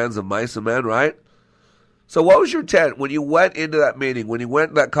laid plans of mice and men, right? So what was your intent when you went into that meeting, when you went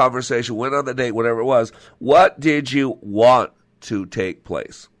in that conversation, went on the date, whatever it was? What did you want to take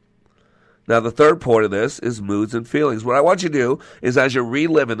place? Now, the third point of this is moods and feelings. What I want you to do is, as you're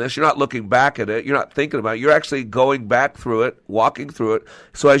reliving this, you're not looking back at it, you're not thinking about it, you're actually going back through it, walking through it.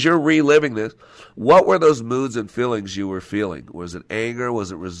 So as you're reliving this, what were those moods and feelings you were feeling? Was it anger?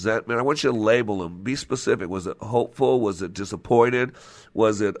 Was it resentment? I want you to label them. Be specific. Was it hopeful? Was it disappointed?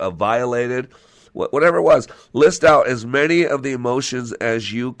 Was it violated? Whatever it was, list out as many of the emotions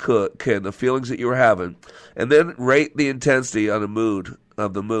as you can, the feelings that you were having, and then rate the intensity on the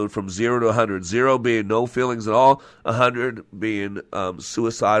mood from 0 to 100. 0 being no feelings at all, 100 being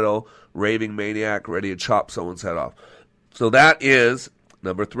suicidal, raving maniac, ready to chop someone's head off. So that is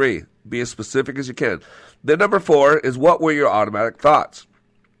number 3. Be as specific as you can. Then number 4 is, what were your automatic thoughts?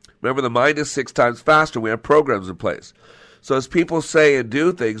 Remember, the mind is 6 times faster. We have programs in place. So as people say and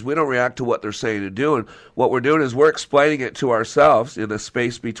do things, we don't react to what they're saying and doing. What we're doing is we're explaining it to ourselves in the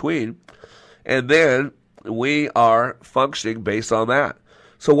space between, and then we are functioning based on that.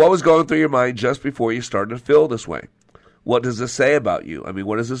 So what was going through your mind just before you started to feel this way? What does this say about you? I mean,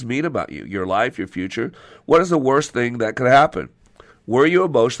 what does this mean about you, your life, your future? What is the worst thing that could happen? Were you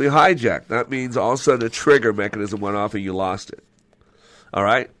emotionally hijacked? That means all of a sudden a trigger mechanism went off and you lost it. All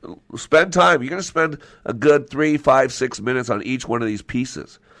right? Spend time. You're going to spend a good 3, 5, 6 minutes on each one of these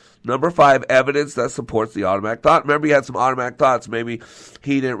pieces. Number 5, evidence that supports the automatic thought. Remember, you had some automatic thoughts. Maybe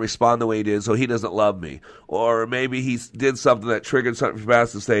he didn't respond the way he did, so he doesn't love me. Or maybe he did something that triggered something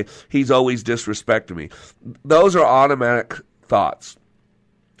fast to say, he's always disrespecting me. Those are automatic thoughts.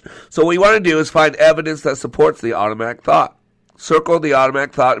 So what you want to do is find evidence that supports the automatic thought. Circle the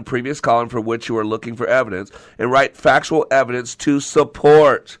automatic thought in previous column for which you are looking for evidence, and write factual evidence to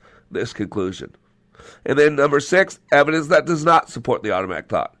support this conclusion. And then number 6, evidence that does not support the automatic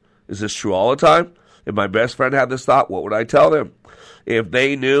thought. Is this true all the time? If my best friend had this thought, what would I tell them? If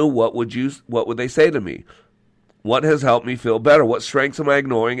they knew, what would they say to me? What has helped me feel better? What strengths am I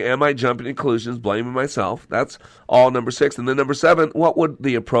ignoring? Am I jumping to conclusions, blaming myself? That's all number 6. And then number 7, what would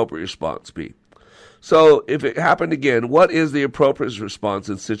the appropriate response be? So if it happened again, what is the appropriate response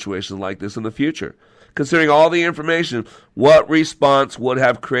in situations like this in the future? Considering all the information, what response would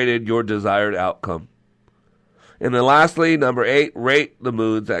have created your desired outcome? And then lastly, number 8, rate the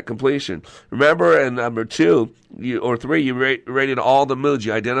moods at completion. Remember, in number 2 or 3, you rated all the moods.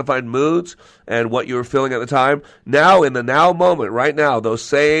 You identified moods and what you were feeling at the time. Now, in the now moment, right now, those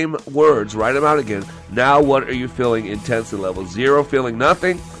same words, write them out again. Now, what are you feeling intensity level? 0, feeling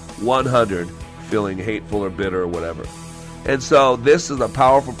nothing. 100, feeling hateful or bitter or whatever. And so this is a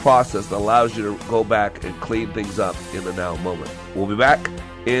powerful process that allows you to go back and clean things up in the now moment. We'll be back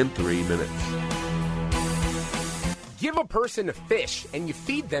in 3 minutes. Give a person a fish and you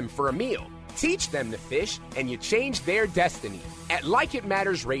feed them for a meal. Teach them to fish and you change their destiny. At Like It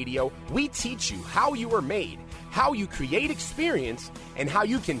Matters Radio, we teach you how you are made, how you create experience, and how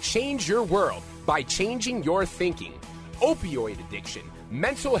you can change your world by changing your thinking. Opioid addiction,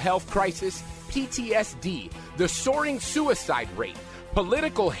 mental health crisis, PTSD, the soaring suicide rate,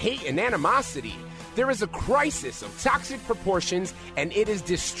 political hate and animosity. There is a crisis of toxic proportions and it is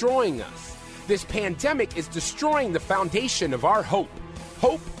destroying us. This pandemic is destroying the foundation of our hope.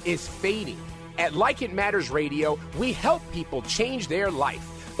 Hope is fading. At Like It Matters Radio, we help people change their life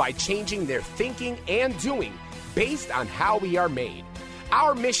by changing their thinking and doing based on how we are made.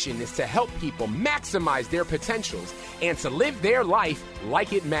 Our mission is to help people maximize their potentials and to live their life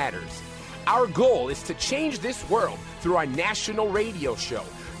like it matters. Our goal is to change this world through our national radio show,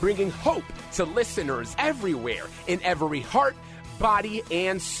 bringing hope to listeners everywhere in every heart, body,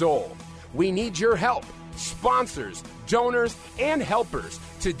 and soul. We need your help, sponsors, donors, and helpers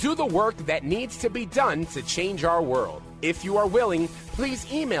to do the work that needs to be done to change our world. If you are willing, please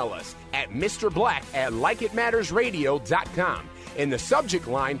email us at MrBlack@LikeItMattersRadio.com. In the subject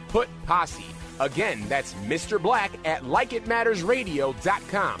line, put Posse. Again, that's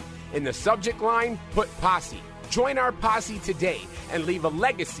MrBlack@LikeItMattersRadio.com. In the subject line, put Posse. Join our posse today and leave a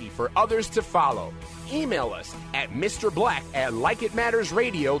legacy for others to follow. Email us at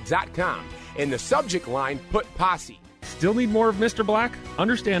MrBlack@LikeItMattersRadio.com. In the subject line, put Posse. Still need more of Mr. Black?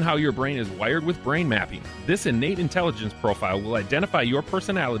 Understand how your brain is wired with brain mapping. This innate intelligence profile will identify your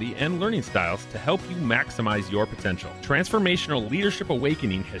personality and learning styles to help you maximize your potential. Transformational Leadership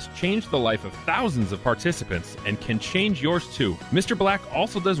Awakening has changed the life of thousands of participants and can change yours too. Mr. Black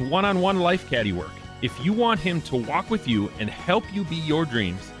also does one-on-one life caddy work. If you want him to walk with you and help you be your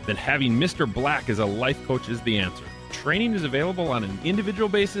dreams, then having Mr. Black as a life coach is the answer. Training is available on an individual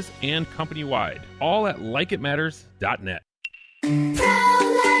basis and company-wide, all at likeitmatters.net.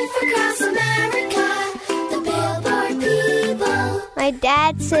 Pro-life across America, the Billboard people. My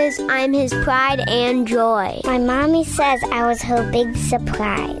dad says I'm his pride and joy. My mommy says I was her big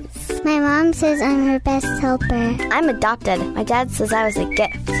surprise. My mom says I'm her best helper. I'm adopted. My dad says I was a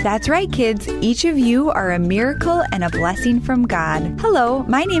gift. That's right, kids. Each of you are a miracle and a blessing from God. Hello,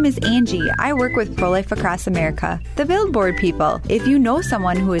 my name is Angie. I work with Pro-Life Across America, the Billboard people. If you know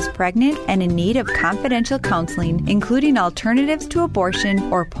someone who is pregnant and in need of confidential counseling, including alternatives to abortion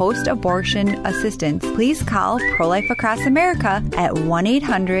or post-abortion assistance, please call Pro-Life Across America at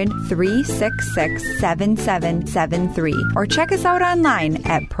 1-800-366-7773 or check us out online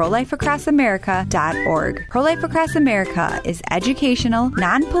at prolifeacrossamerica.org. Pro-Life Across America is educational,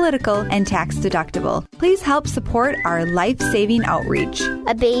 non-political, and tax-deductible. Please help support our life-saving outreach.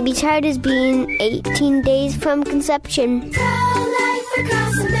 A baby's heart is being 18 days from conception. Pro-life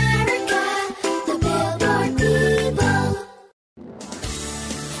across America, the Billboard people.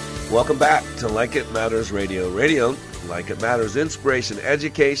 Welcome back to Like It Matters Radio. Radio, like it matters, inspiration,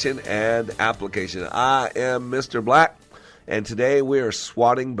 education, and application. I am Mr. Black. And today we are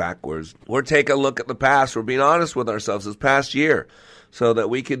swatting backwards. We're taking a look at the past. We're being honest with ourselves this past year so that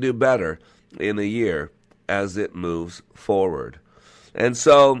we can do better in the year as it moves forward. And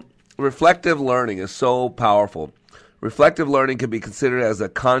so reflective learning is so powerful. Reflective learning can be considered as a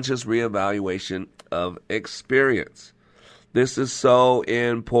conscious reevaluation of experience. This is so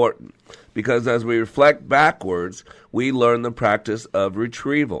important because as we reflect backwards, we learn the practice of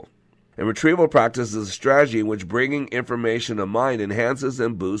retrieval. And retrieval practice is a strategy in which bringing information to mind enhances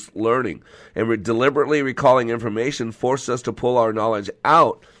and boosts learning. And deliberately recalling information forces us to pull our knowledge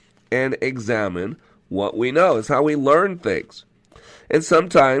out and examine what we know. It's how we learn things. And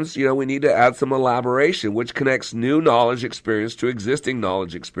sometimes, we need to add some elaboration, which connects new knowledge experience to existing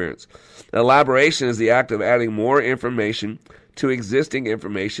knowledge experience. Elaboration is the act of adding more information to existing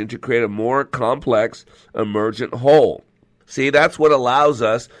information to create a more complex, emergent whole. See, that's what allows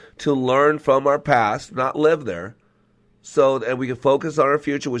us to learn from our past, not live there, so that we can focus on our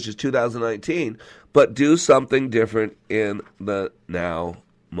future, which is 2019, but do something different in the now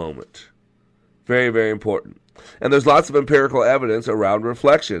moment. Very, very important. And there's lots of empirical evidence around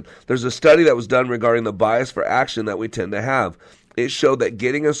reflection. There's a study that was done regarding the bias for action that we tend to have. It showed that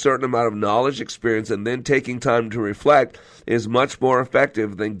getting a certain amount of knowledge experience and then taking time to reflect is much more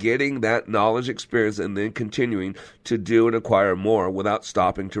effective than getting that knowledge experience and then continuing to do and acquire more without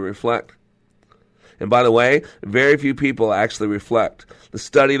stopping to reflect. And by the way, very few people actually reflect. The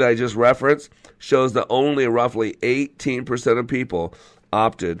study that I just referenced shows that only roughly 18% of people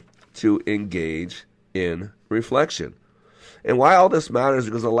opted to engage in reflection. And why all this matters is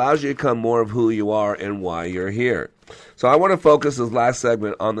because it allows you to become more of who you are and why you're here. So I want to focus this last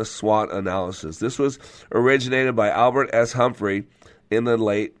segment on the SWOT analysis. This was originated by Albert S. Humphrey in the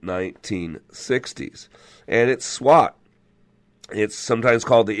late 1960s. And it's SWOT. It's sometimes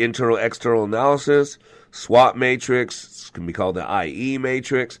called the internal-external analysis, SWOT matrix. It can be called the IE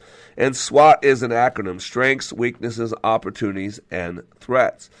matrix. And SWOT is an acronym: strengths, weaknesses, opportunities, and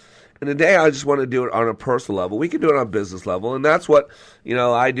threats. And today I just want to do it on a personal level. We can do it on a business level, and that's what,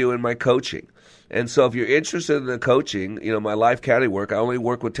 I do in my coaching. And so if you're interested in the coaching, my Life Caddy work, I only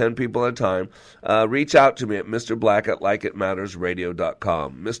work with 10 people at a time. Reach out to me at Mr. Black at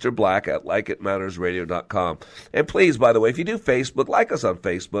likeitmattersradio.com. Mr. Black at likeitmattersradio.com. And please, by the way, if you do Facebook, like us on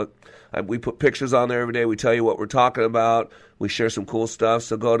Facebook. We put pictures on there every day. We tell you what we're talking about. We share some cool stuff.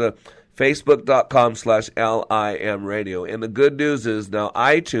 So go to Facebook.com/LIM radio. And the good news is now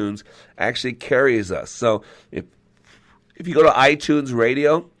iTunes actually carries us. So if you go to iTunes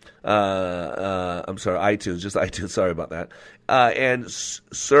radio, iTunes, just iTunes, sorry about that, and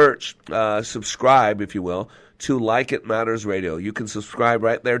search, subscribe, if you will, to Like It Matters Radio. You can subscribe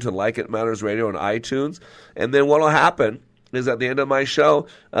right there to Like It Matters Radio on iTunes. And then what will happen is at the end of my show,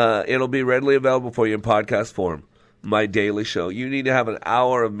 it'll be readily available for you in podcast form. My daily show. You need to have an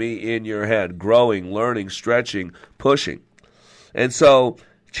hour of me in your head, growing, learning, stretching, pushing. And so,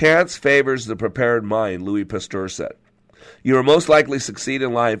 chance favors the prepared mind, Louis Pasteur said. You will most likely succeed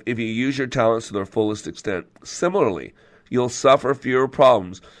in life if you use your talents to their fullest extent. Similarly, you'll suffer fewer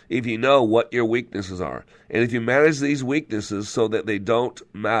problems if you know what your weaknesses are, and if you manage these weaknesses so that they don't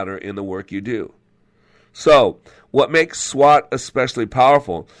matter in the work you do. So, what makes SWOT especially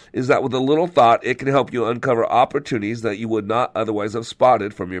powerful is that with a little thought, it can help you uncover opportunities that you would not otherwise have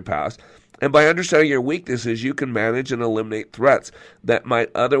spotted from your past. And by understanding your weaknesses, you can manage and eliminate threats that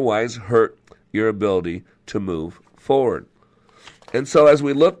might otherwise hurt your ability to move forward. And so as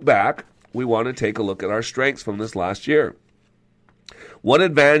we look back, we want to take a look at our strengths from this last year. What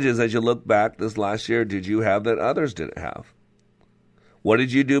advantages as you look back this last year did you have that others didn't have? What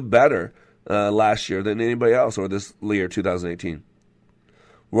did you do better last year than anybody else, or this year, 2018?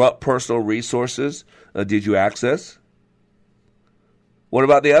 What personal resources did you access? What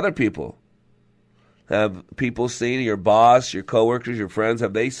about the other people? Have people seen, your boss, your coworkers, your friends,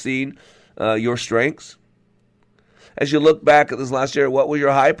 have they seen your strengths? As you look back at this last year, what were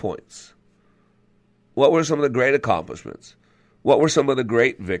your high points? What were some of the great accomplishments? What were some of the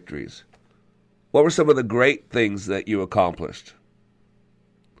great victories? What were some of the great things that you accomplished?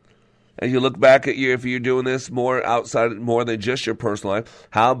 As you look back at if you're doing this more than just your personal life,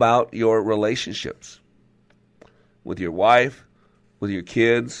 how about your relationships? With your wife, with your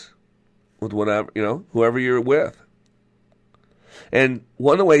kids, with whatever, whoever you're with. And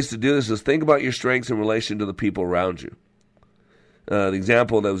one of the ways to do this is think about your strengths in relation to the people around you. The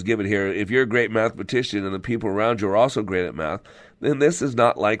example that was given here, if you're a great mathematician and the people around you are also great at math, then this is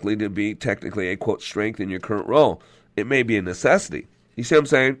not likely to be technically a, quote, strength in your current role. It may be a necessity. You see what I'm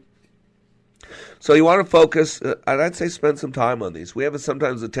saying? So you want to focus, and I'd say spend some time on these. We have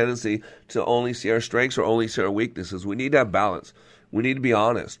sometimes a tendency to only see our strengths or only see our weaknesses. We need to have balance. We need to be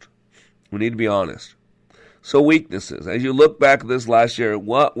honest. So weaknesses. As you look back at this last year,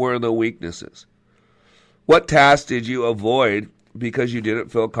 what were the weaknesses? What tasks did you avoid because you didn't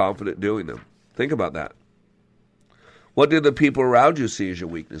feel confident doing them? Think about that. What did the people around you see as your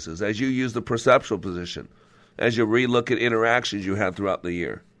weaknesses as you use the perceptual position, as you relook at interactions you had throughout the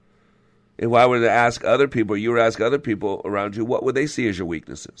year? If I were to ask other people, or you were to ask other people around you, what would they see as your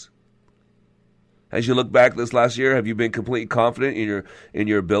weaknesses? As you look back this last year, have you been completely confident in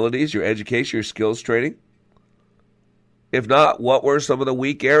your abilities, your education, your skills training? If not, what were some of the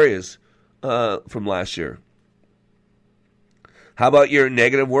weak areas from last year? How about your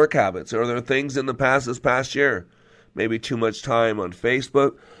negative work habits? Are there things in this past year? Maybe too much time on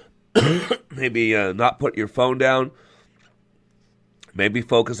Facebook. Maybe not put your phone down. Maybe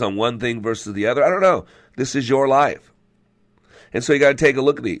focus on one thing versus the other. I don't know. This is your life. And so you got to take a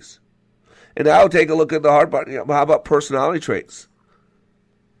look at these. And now take a look at the hard part. How about personality traits?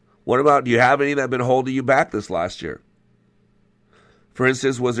 What about, do you have any that have been holding you back this last year? For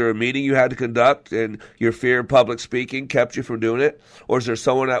instance, was there a meeting you had to conduct and your fear of public speaking kept you from doing it? Or is there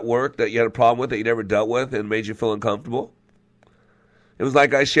someone at work that you had a problem with that you never dealt with and made you feel uncomfortable? It was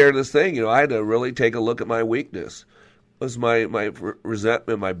like I shared this thing. I had to really take a look at my weakness. It was my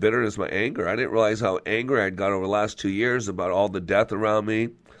resentment, my bitterness, my anger. I didn't realize how angry I'd got over the last 2 years about all the death around me,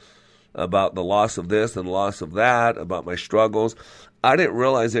 about the loss of this and the loss of that, about my struggles. I didn't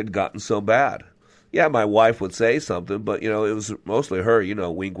realize it had gotten so bad. Yeah, my wife would say something, but, it was mostly her,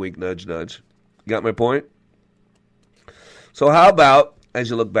 wink, wink, nudge, nudge. You got my point? So how about, as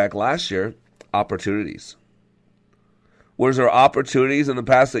you look back last year, opportunities? Was there opportunities in the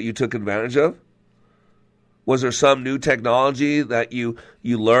past that you took advantage of? Was there some new technology that you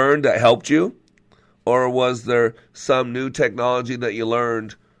learned that helped you? Or was there some new technology that you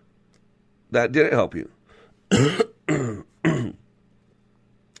learned that didn't help you?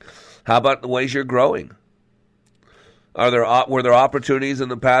 How about the ways you're growing? Were there opportunities in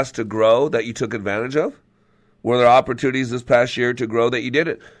the past to grow that you took advantage of? Were there opportunities this past year to grow that you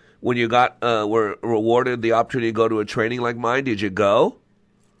didn't? When you were rewarded the opportunity to go to a training like mine, did you go?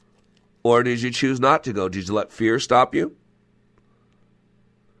 Or did you choose not to go? Did you let fear stop you?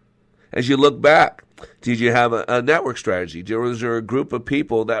 As you look back, did you have a network strategy? Was there a group of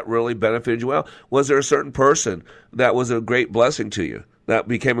people that really benefited you well? Was there a certain person that was a great blessing to you, that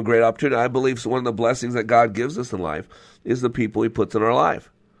became a great opportunity? I believe one of the blessings that God gives us in life is the people he puts in our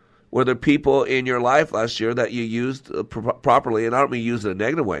life. Were there people in your life last year that you used properly, and I don't mean used in a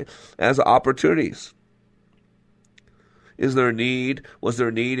negative way, as opportunities? Was there a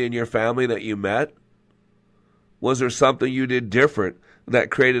need in your family that you met? Was there something you did different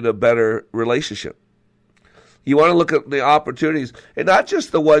that created a better relationship? You want to look at the opportunities, and not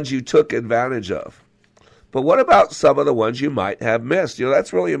just the ones you took advantage of, but what about some of the ones you might have missed?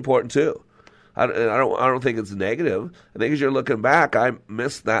 That's really important too. I don't think it's negative. I think as you're looking back, I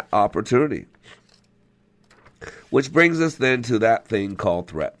missed that opportunity. Which brings us then to that thing called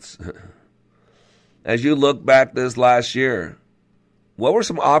threats. As you look back this last year, what were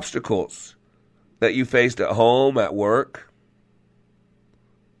some obstacles that you faced at home, at work?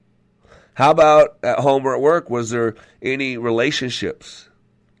 How about at home or at work? Was there any relationships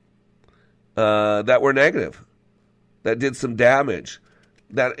that were negative, that did some damage,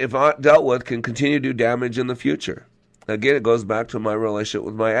 that if not dealt with can continue to do damage in the future? Again, it goes back to my relationship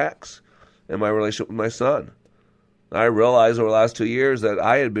with my ex and my relationship with my son. I realized over the last 2 years that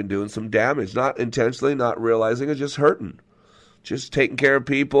I had been doing some damage, not intentionally, not realizing it, just hurting. Just taking care of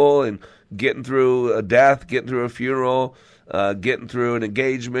people and getting through a death, getting through a funeral, getting through an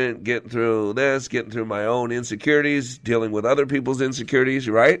engagement, getting through this, getting through my own insecurities, dealing with other people's insecurities,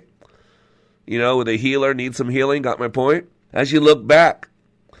 right? With a healer, need some healing, got my point? As you look back,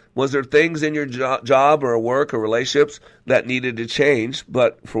 was there things in your job or work or relationships that needed to change,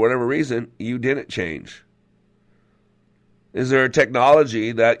 but for whatever reason, you didn't change? Is there a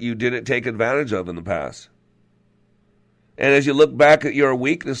technology that you didn't take advantage of in the past? And as you look back at your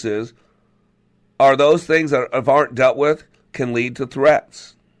weaknesses, are those things that, if aren't dealt with, can lead to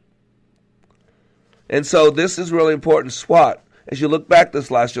threats? And so this is really important. SWOT. As you look back this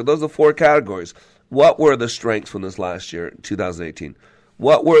last year, those are 4 categories. What were the strengths from this last year, 2018?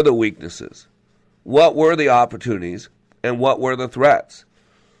 What were the weaknesses? What were the opportunities? And what were the threats?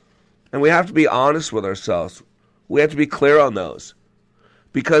 And we have to be honest with ourselves. We have to be clear on those.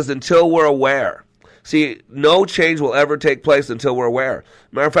 Because until we're aware, see, no change will ever take place until we're aware.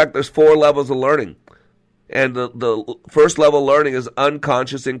 Matter of fact, there's 4 levels of learning. And the first level of learning is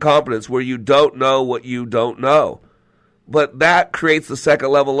unconscious incompetence, where you don't know what you don't know. But that creates the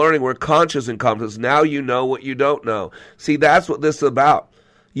second level of learning, where conscious incompetence, now you know what you don't know. See, that's what this is about.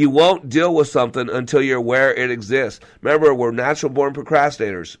 You won't deal with something until you're aware it exists. Remember, we're natural born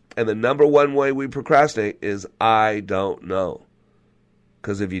procrastinators. And the number one way we procrastinate is, I don't know.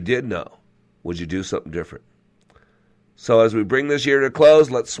 Because if you did know, would you do something different? So as we bring this year to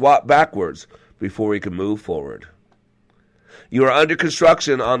close, let's swap backwards before we can move forward. You are under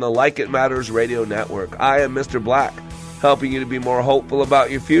construction on the Like It Matters radio network. I am Mr. Black, helping you to be more hopeful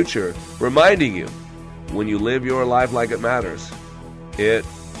about your future, reminding you, when you live your life like it matters, it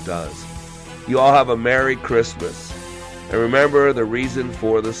does. You all have a Merry Christmas. And remember the reason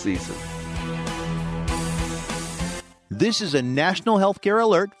for the season. This is a national healthcare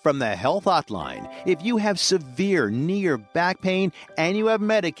alert from the Health Hotline. If you have severe knee or back pain and you have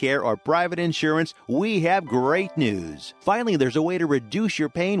Medicare or private insurance, we have great news. Finally, there's a way to reduce your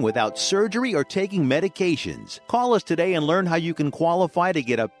pain without surgery or taking medications. Call us today and learn how you can qualify to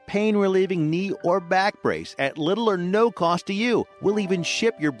get a pain-relieving knee or back brace at little or no cost to you. We'll even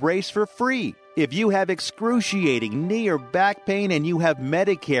ship your brace for free. If you have excruciating knee or back pain and you have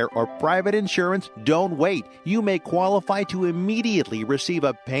Medicare or private insurance, don't wait. You may qualify to immediately receive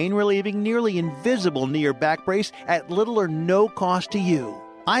a pain-relieving, nearly invisible knee or back brace at little or no cost to you.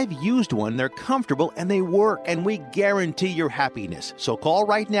 I've used one, they're comfortable, and they work, and we guarantee your happiness. So call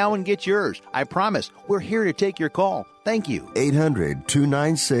right now and get yours. I promise, we're here to take your call. Thank you.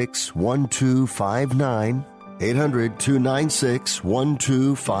 800-296-1259.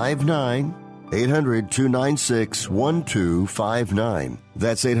 800-296-1259. 800-296-1259.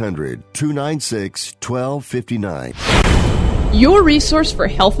 That's 800-296-1259. Your resource for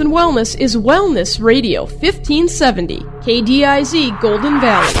health and wellness is Wellness Radio 1570, KDIZ Golden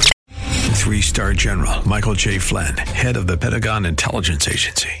Valley. 3-star General Michael J. Flynn, head of the Pentagon Intelligence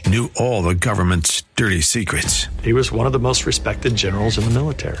Agency, knew all the government's dirty secrets. He was one of the most respected generals in the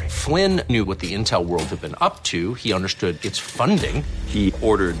military. Flynn knew what the intel world had been up to. He understood its funding. He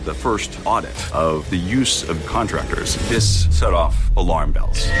ordered the first audit of the use of contractors. This set off alarm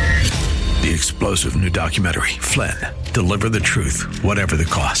bells. The explosive new documentary, Flynn, Deliver the Truth, Whatever the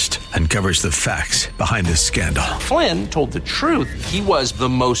Cost, uncovers the facts behind this scandal. Flynn told the truth. He was the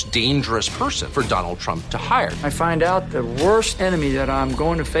most dangerous person for Donald Trump to hire. I find out the worst enemy that I'm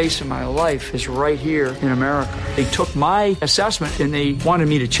going to face in my life is right here in America. They took my assessment and they wanted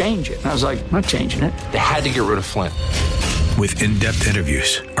me to change it. And I was like, I'm not changing it. They had to get rid of Flynn. With in-depth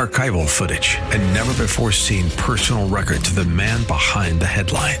interviews, archival footage, and never-before-seen personal records of the man behind the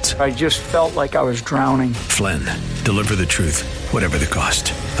headlines. I just felt like I was drowning. Flynn, Deliver the Truth, Whatever the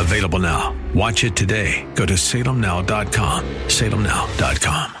Cost. Available now. Watch it today. Go to salemnow.com.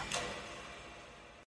 salemnow.com.